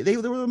jet lag. They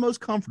were the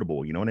most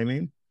comfortable. You know what I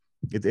mean?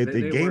 At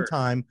game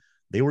time,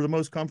 they were the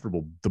most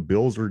comfortable. The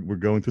Bills were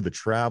going through the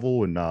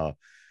travel, and I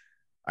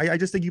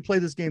just think you play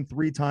this game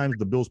 3 times.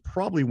 The Bills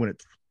probably win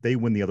it. They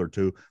win the other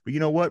 2. But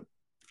you know what?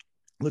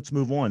 Let's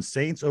move on.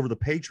 Saints over the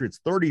Patriots,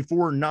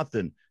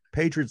 34-0.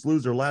 Patriots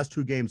lose their last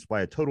 2 games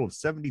by a total of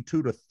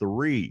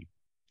 72-3.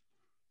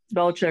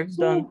 Belichick's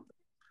done.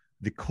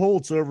 The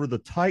Colts over the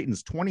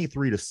Titans,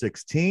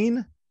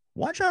 23-16.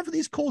 Watch out for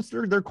these Colts.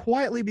 They're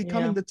quietly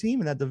becoming the team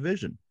in that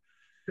division.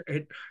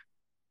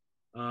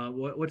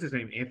 What's his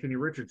name? Anthony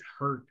Richards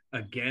hurt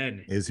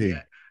again. Is he?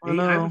 Yeah.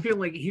 I have a feeling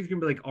like he's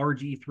going to be like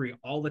RG3,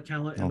 all the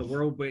talent in the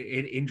world, but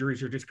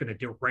injuries are just going to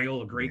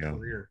derail a great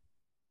career.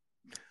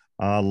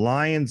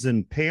 Lions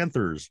and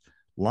Panthers.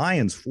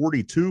 Lions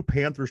 42,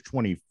 Panthers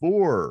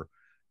 24.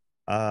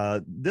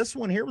 This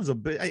one here was a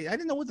bit. I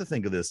didn't know what to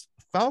think of this.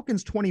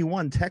 Falcons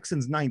 21,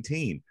 Texans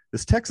 19.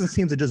 This Texans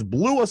team that just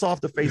blew us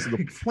off the face of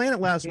the planet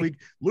last week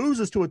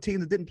loses to a team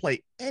that didn't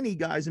play any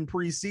guys in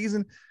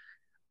preseason.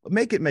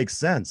 Make it make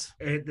sense.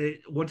 And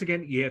once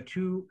again, you have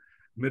 2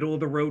 middle of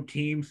the road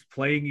teams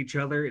playing each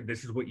other, and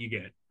this is what you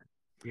get.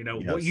 You know,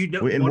 what you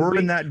know, and we're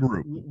in that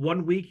group.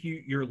 1 week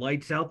you're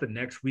lights out, the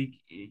next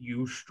week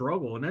you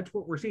struggle, and that's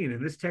what we're seeing.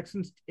 And this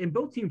Texans, and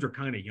both teams are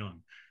kind of young.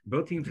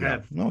 Both teams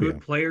have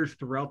good players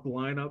throughout the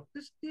lineup.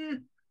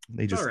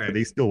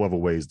 They still have a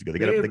ways to go. They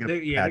got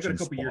a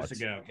couple years to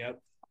go.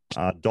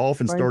 Yep.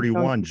 Dolphins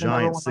 31,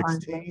 Giants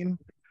 16.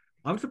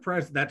 I'm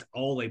surprised that's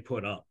all they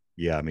put up.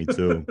 Yeah, me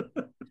too.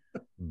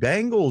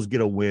 Bengals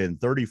get a win,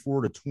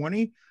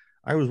 34-20.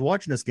 I was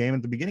watching this game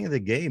at the beginning of the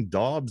game.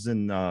 Dobbs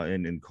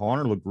and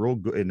Connor looked real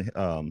good,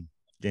 and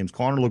James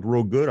Conner looked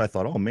real good. I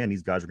thought, oh man,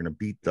 these guys are going to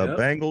beat the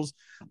Bengals.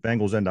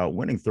 Bengals end up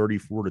winning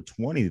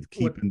 34-20,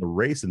 keeping the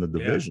race in the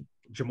division.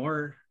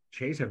 Jamar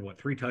Chase had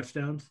 3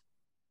 touchdowns?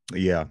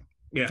 Yeah.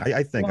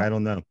 I think. I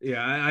don't know.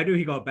 Yeah, I knew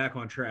he got back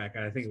on track.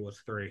 I think it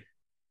was 3.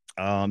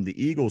 The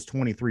Eagles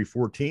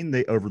 23-14.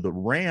 They over the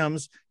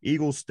Rams.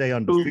 Eagles stay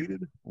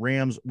undefeated.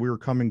 Rams, we're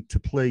coming to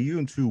play you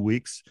in 2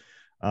 weeks.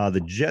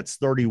 The Jets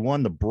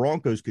 31. The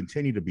Broncos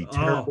continue to be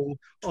terrible.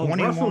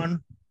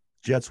 21.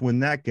 Jets win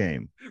that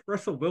game.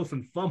 Russell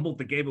Wilson fumbled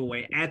the game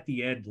away at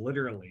the end,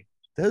 literally.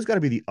 Those got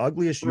to be the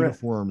ugliest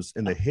uniforms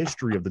in the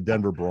history of the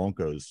Denver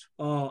Broncos.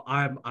 Oh,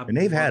 and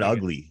they've had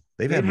ugly.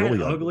 They've had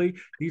really ugly.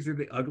 These are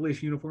the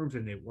ugliest uniforms,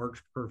 and it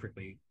works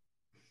perfectly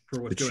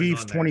for what's going on. The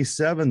Chiefs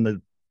 27,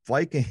 the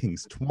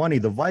Vikings 20.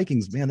 The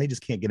Vikings, man, they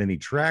just can't get any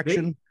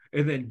traction.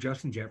 And then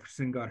Justin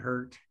Jefferson got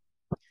hurt.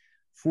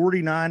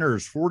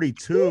 49ers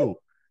 42.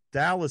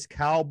 Dallas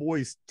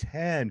Cowboys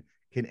 10.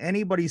 Can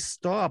anybody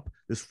stop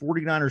this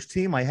 49ers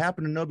team? I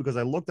happen to know because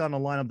I looked on the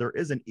lineup. There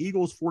is an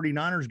Eagles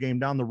 49ers game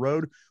down the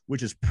road,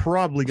 which is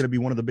probably going to be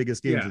one of the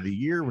biggest games of the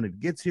year when it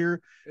gets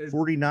here.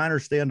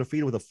 49ers stay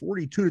undefeated with a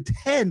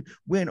 42-10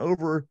 win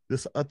over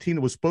this a team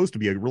that was supposed to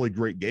be a really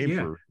great game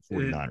for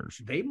 49ers.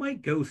 They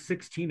might go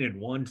 16-1,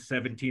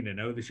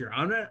 17-0 this year.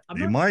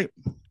 They might.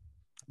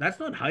 That's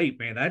not hype,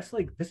 man. That's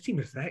like this team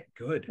is that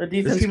good. The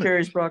defense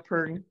carries Brock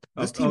Purdy.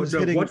 This team is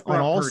hitting on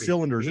all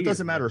cylinders. It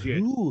doesn't matter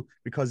who,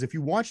 because if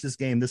you watch this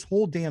game, this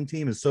whole damn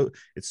team is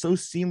so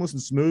seamless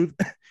and smooth.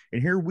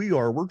 And here we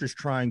are. We're just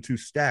trying to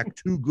stack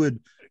two good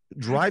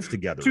drives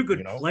together. Two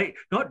good play,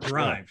 not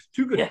drives.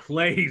 Two good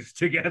plays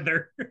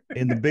together.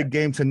 In the big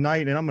game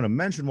tonight, and I'm going to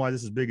mention why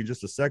this is big in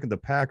just a second. The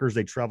Packers,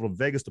 they travel to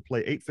Vegas to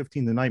play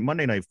 8:15 tonight,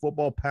 Monday Night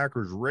Football,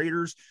 Packers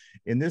Raiders.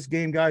 In this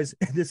game, guys,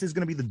 this is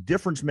going to be the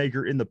difference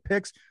maker in the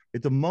picks.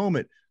 At the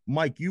moment,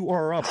 Mike, you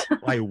are up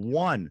by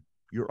 1.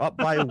 You're up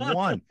by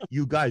 1.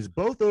 You guys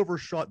both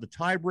overshot the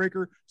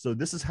tiebreaker, so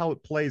this is how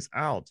it plays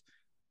out.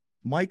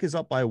 Mike is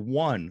up by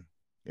 1.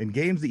 In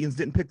games, the Ians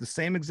didn't pick the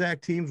same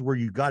exact teams where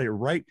you got it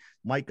right.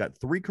 Mike got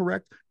 3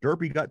 correct.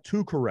 Derpy got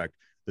 2 correct.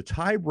 The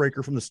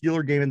tiebreaker from the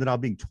Steeler game ended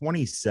up being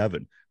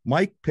 27.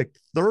 Mike picked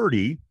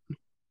 30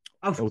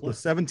 with a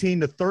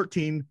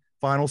 17-13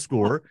 final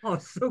score. Oh,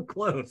 so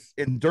close.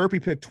 And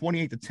Derpy picked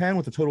 28-10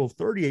 with a total of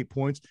 38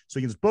 points. So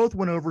you both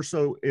went over.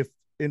 So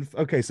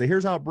so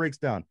here's how it breaks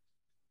down.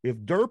 If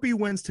Derpy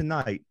wins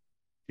tonight,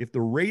 if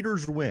the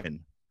Raiders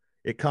win,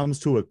 it comes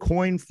to a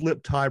coin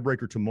flip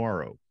tiebreaker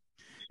tomorrow.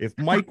 If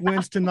Mike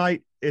wins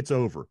tonight, it's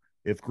over.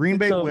 If Green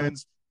Bay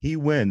wins, he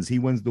wins. He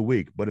wins the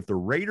week. But if the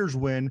Raiders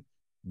win,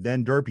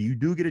 then Derpy, you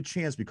do get a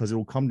chance because it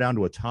will come down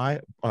to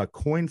a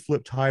coin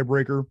flip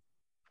tiebreaker.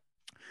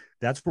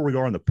 That's where we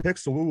are on the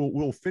picks. So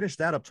we'll finish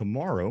that up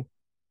tomorrow.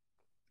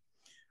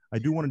 I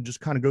do want to just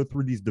kind of go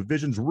through these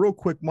divisions real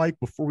quick, Mike,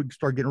 before we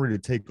start getting ready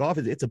to take off.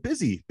 It's a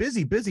busy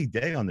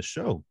day on the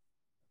show.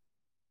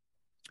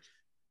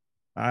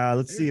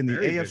 Let's see in the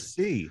AFC.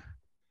 Busy.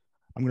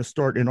 I'm going to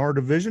start in our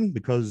division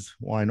because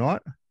why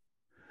not?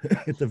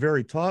 At the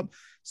very top,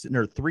 sitting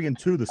there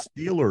 3-2, the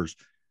Steelers.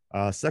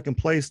 Second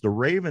place, the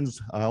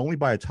Ravens, only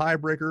by a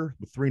tiebreaker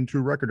with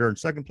 3-2 record. They're in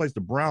second place, the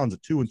Browns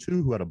at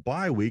 2-2, who had a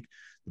bye week.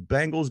 The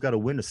Bengals got a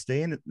win to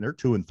stay in it, and they're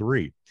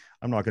 2-3.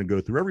 I'm not going to go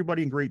through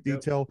everybody in great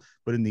detail,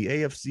 but in the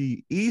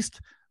AFC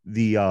East,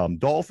 the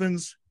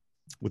Dolphins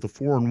with a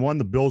 4-1,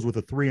 the Bills with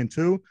a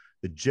 3-2,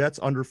 the Jets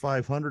under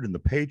 500, and the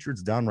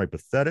Patriots downright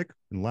pathetic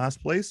in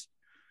last place.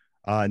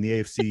 In the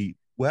AFC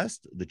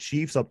West, the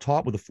Chiefs up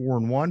top with a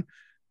 4-1.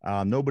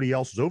 Nobody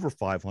else is over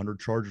 500.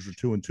 Chargers are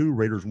 2-2.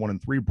 Raiders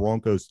 1-3.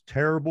 Broncos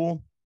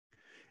terrible.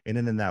 And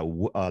then in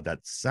that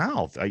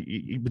South,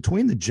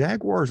 between the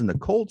Jaguars and the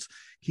Colts,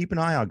 keep an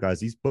eye out,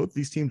 guys. Both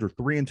these teams are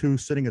 3-2,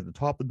 sitting at the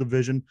top of the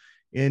division.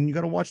 And you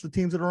got to watch the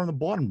teams that are on the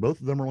bottom.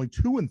 Both of them are only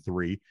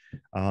 2-3.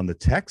 The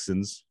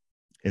Texans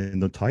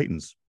and the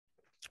Titans.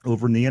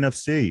 Over in the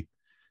NFC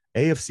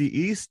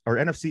East,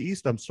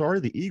 I'm sorry,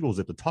 the Eagles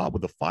at the top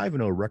with a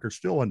 5-0 record,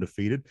 still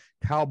undefeated.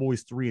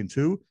 Cowboys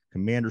 3-2,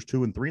 Commanders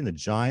 2-3, and the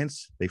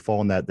Giants, they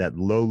fall in that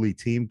lowly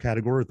team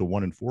category with the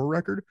 1-4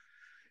 record.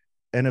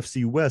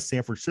 NFC West,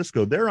 San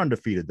Francisco, they're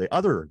undefeated.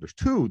 There's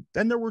 2.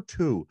 Then there were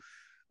 2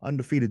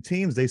 undefeated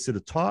teams. They sit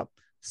atop.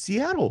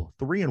 Seattle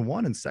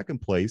 3-1 in second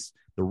place.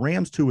 The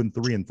Rams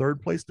 2-3 in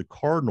third place. The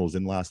Cardinals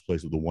in last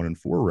place with a 1-4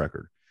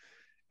 record.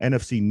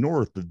 NFC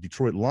North, the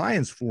Detroit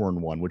Lions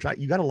 4-1, which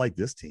you got to like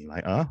this team.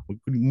 What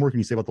more can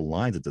you say about the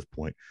Lions at this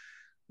point?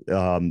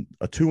 A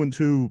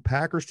 2-2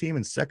 Packers team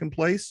in second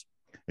place,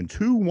 and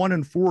 2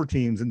 1-4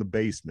 teams in the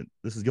basement.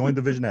 This is the only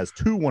division that has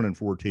 2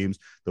 1-4 teams,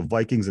 the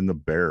Vikings and the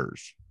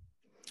Bears.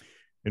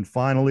 And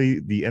finally,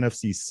 the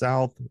NFC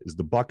South is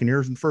the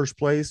Buccaneers in first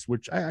place,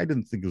 which I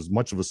didn't think was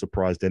much of a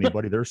surprise to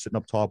anybody. They're sitting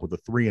up top with a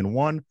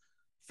 3-1,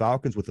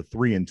 Falcons with a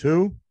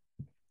 3-2,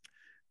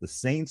 the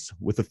Saints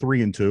with a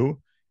 3-2,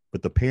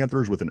 but the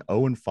Panthers with an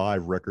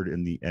 0-5 record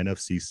in the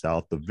NFC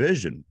South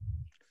division.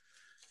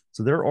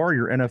 So there are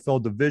your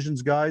NFL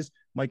divisions, guys.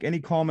 Mike, any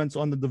comments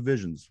on the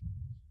divisions?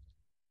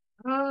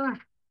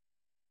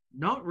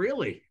 Not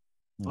really.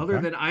 Okay. Other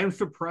than I am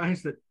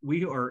surprised that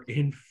we are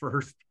in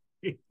first.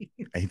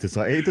 Ain't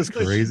this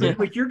crazy?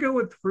 Like you're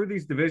going through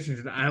these divisions,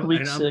 and I'm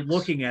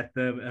looking at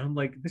them, and I'm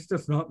like, this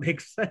does not make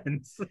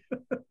sense.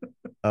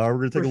 We're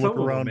gonna take a look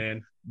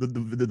around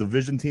the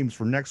division teams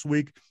for next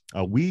week.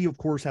 We of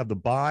course have the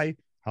bye.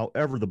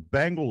 However, the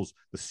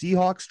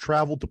Seahawks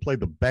traveled to play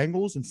the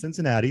Bengals in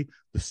Cincinnati.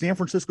 The San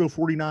Francisco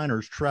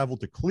 49ers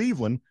traveled to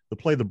Cleveland to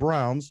play the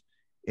Browns.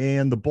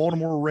 And the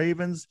Baltimore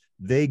Ravens,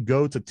 they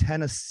go to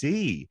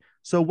Tennessee.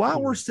 So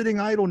while we're sitting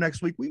idle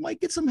next week, we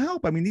might get some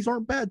help. I mean, these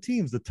aren't bad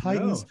teams. The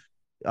Titans,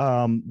 the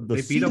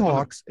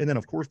Seahawks, and then,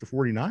 of course, the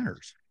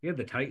 49ers. Yeah,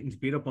 the Titans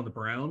beat up on the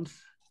Browns.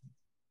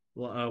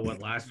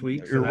 Last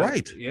week? You're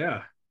right.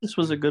 Yeah. This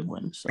was a good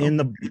win. So. And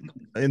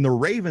the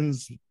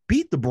Ravens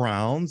beat the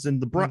Browns,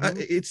 and the Browns.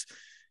 It's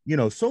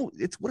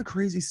what a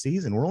crazy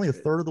season. We're only a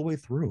third of the way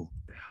through.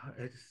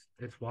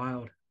 It's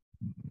wild.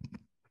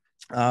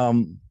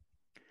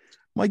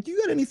 Mike, do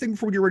you got anything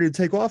before we get ready to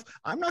take off?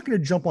 I'm not going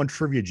to jump on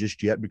trivia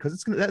just yet because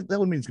it's gonna that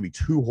would mean it's gonna be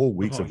 2 whole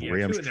weeks of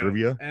Rams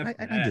trivia.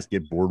 I just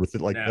get bored with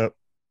it like that.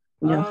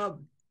 Yeah.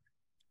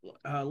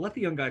 Let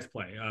the young guys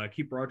play.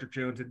 Keep Roger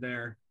Jones in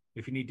there.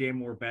 If you need Dan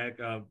Moore back,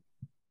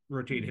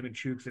 rotate him and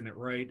Chooks in it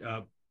right.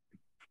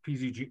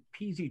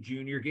 PZ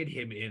Jr., get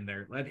him in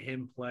there. Let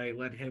him play.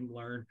 Let him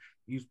learn.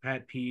 Use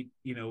Pat Pete,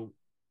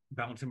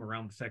 bounce him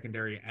around the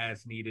secondary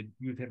as needed.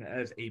 Use him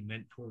as a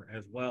mentor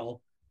as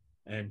well.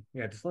 And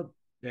yeah, just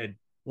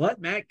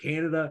let Matt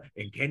Canada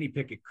and Kenny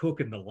Pickett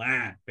cook in the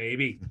lab,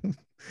 baby.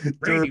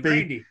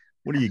 Randy.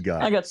 What do you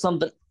got? I got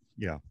something.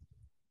 Yeah.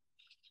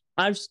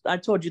 I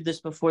told you this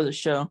before the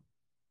show.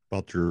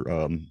 About your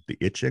the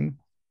itching?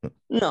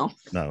 No.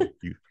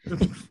 You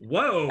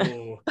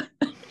Whoa.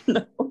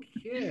 No.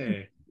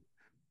 Okay.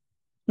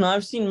 No,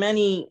 I've seen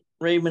many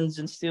Ravens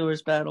and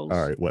Steelers battles.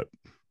 All right, what?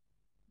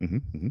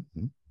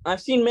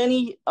 I've seen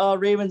many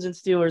Ravens and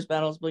Steelers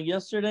battles, but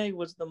yesterday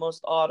was the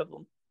most odd of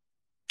them.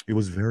 It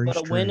was very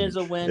strange. But a win is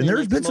a win. And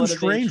there's been some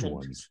strange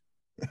ones.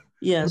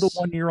 Yes. The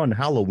one year on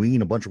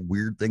Halloween, a bunch of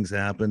weird things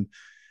happened.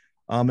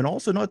 And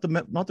also not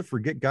to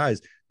forget,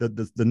 guys,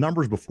 the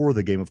numbers before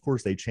the game, of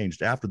course, they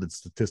changed after the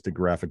statistic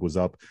graphic was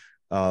up.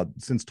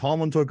 Since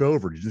Tomlin took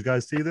over, did you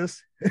guys see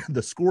this?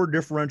 The score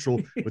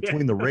differential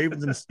between the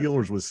Ravens and the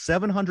Steelers was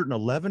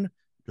 711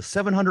 to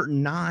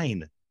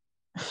 709.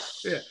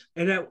 Yeah,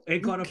 and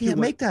it got up. Can't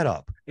make that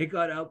up. It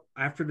got up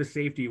after the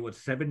safety. It was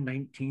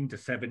 719 to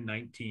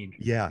 719.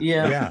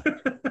 Yeah.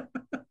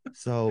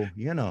 So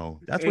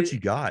that's what you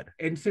got.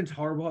 And since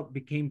Harbaugh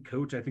became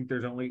coach, I think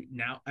there's only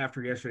now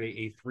after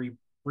yesterday a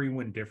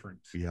 3-win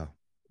difference. Yeah.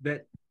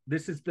 That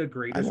this is the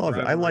greatest. I love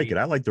it. I like it.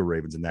 I like the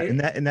Ravens in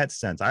that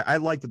sense. I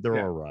like that they're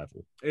our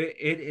rival.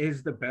 It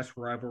is the best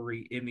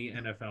rivalry in the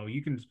NFL.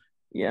 You can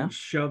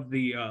shove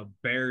the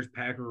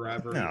Bears-Packer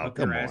rivalry up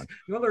their ass.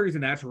 The other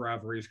reason that's a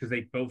rivalry is because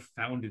they both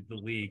founded the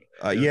league.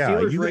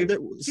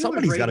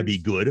 Somebody's got to be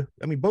good.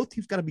 I mean, both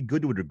teams got to be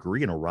good to a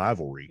degree in a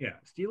rivalry. Yeah,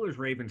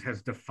 Steelers-Ravens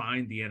has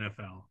defined the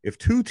NFL. If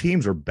two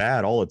teams are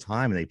bad all the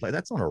time and they play,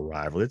 that's not a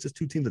rivalry. It's just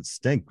two teams that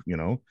stink,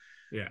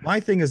 Yeah. My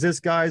thing is this,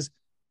 guys.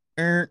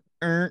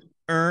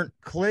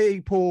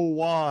 Claypool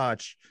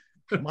watch.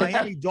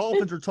 Miami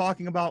Dolphins are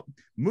talking about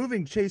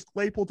moving Chase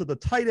Claypool to the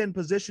tight end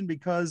position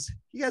because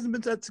he hasn't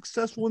been that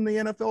successful in the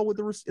NFL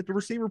at the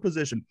receiver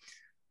position.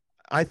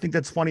 I think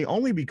that's funny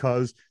only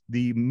because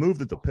the move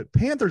that the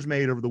Panthers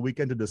made over the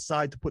weekend to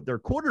decide to put their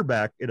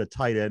quarterback in a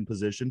tight end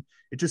position,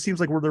 it just seems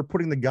like where they're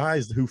putting the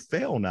guys who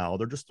fail now,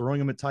 they're just throwing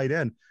them at tight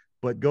end.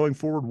 But going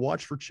forward,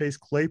 watch for Chase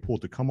Claypool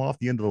to come off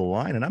the end of the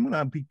line, and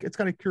it's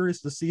kind of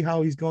curious to see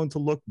how he's going to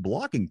look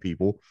blocking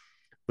people.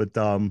 But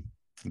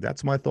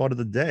that's my thought of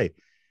the day.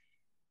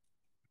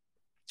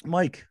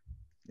 Mike,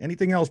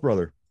 anything else,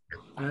 brother?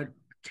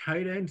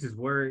 Tight ends is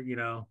where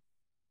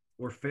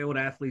failed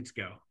athletes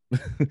go.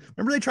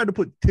 Remember they tried to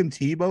put Tim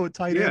Tebow at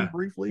tight end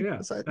briefly? Yeah,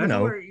 that's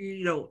where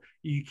you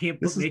can't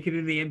make it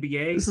in the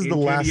NBA. This is the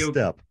last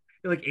step.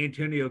 Like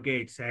Antonio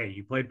Gates, hey,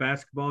 you played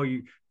basketball,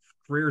 your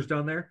career's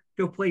done there.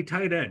 Go play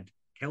tight end.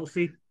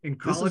 Kelsey in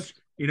college,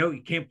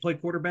 you can't play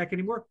quarterback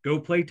anymore. Go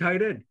play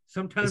tight end.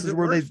 Sometimes this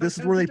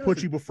is where they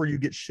put you before you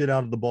get shit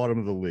out of the bottom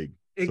of the league.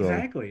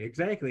 Exactly.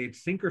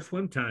 It's sink or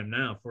swim time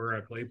now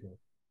for Claypool.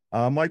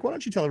 Mike, why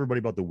don't you tell everybody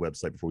about the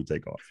website before we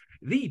take off?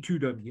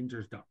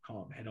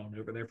 The2dumyinzers.com. Head on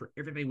over there for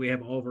everything. We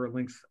have all of our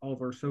links, all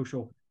of our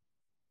social,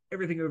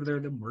 everything over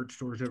there. The merch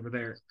stores over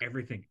there.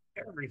 Everything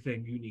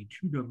you need.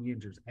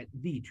 2dumyinzers at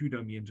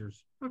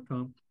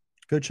the2dumyinzers.com.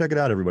 Go check it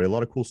out, everybody. A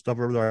lot of cool stuff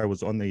over there. I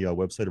was on the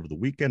website over the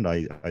weekend.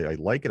 I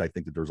like it. I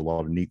think that there's a lot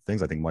of neat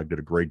things. I think Mike did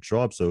a great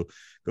job. So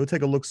go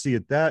take a look, see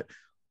at that.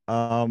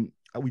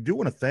 We do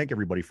want to thank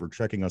everybody for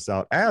checking us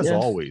out. As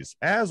always,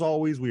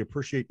 we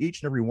appreciate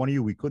each and every one of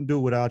you. We couldn't do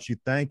it without you.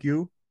 Thank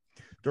you.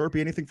 Derpy,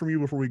 anything from you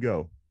before we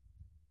go?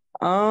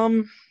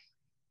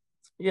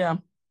 Yeah.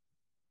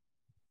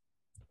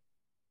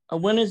 A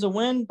win is a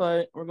win,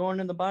 but we're going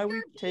in the bye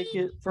week. Take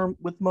it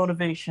with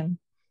motivation,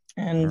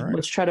 and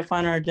let's try to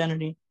find our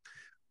identity.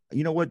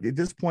 You know what? At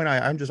this point,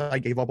 I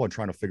gave up on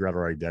trying to figure out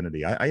our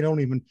identity. I don't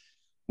even.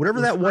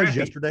 Whatever that was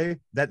yesterday,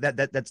 that's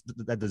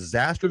that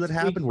disaster that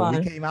happened where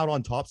we came out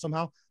on top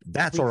somehow.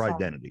 That's our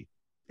identity.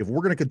 If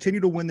we're going to continue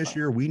to win this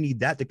year, we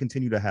need that to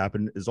continue to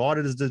happen. As odd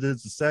as it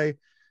is to say,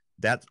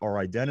 that's our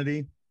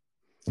identity.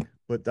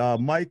 But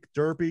Mike,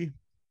 Derpy,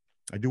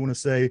 I do want to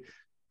say,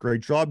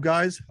 great job,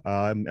 guys.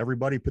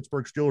 Everybody,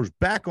 Pittsburgh Steelers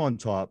back on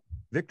top.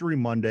 Victory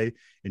Monday.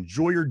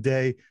 Enjoy your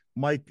day.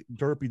 Mike,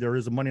 Derpy, there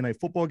is a Monday Night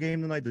Football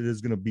game tonight that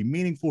is going to be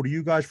meaningful to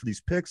you guys for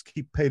these picks.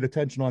 Keep paying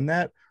attention on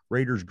that.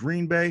 Raiders,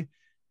 Green Bay.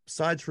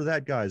 Besides for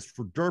that, guys,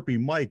 for Derpy,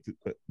 Mike,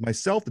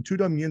 myself, the 2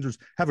 Dumb Yinzers,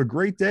 have a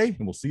great day,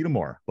 and we'll see you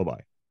tomorrow. Bye-bye.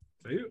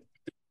 See you.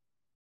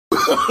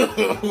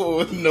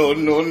 Oh, no.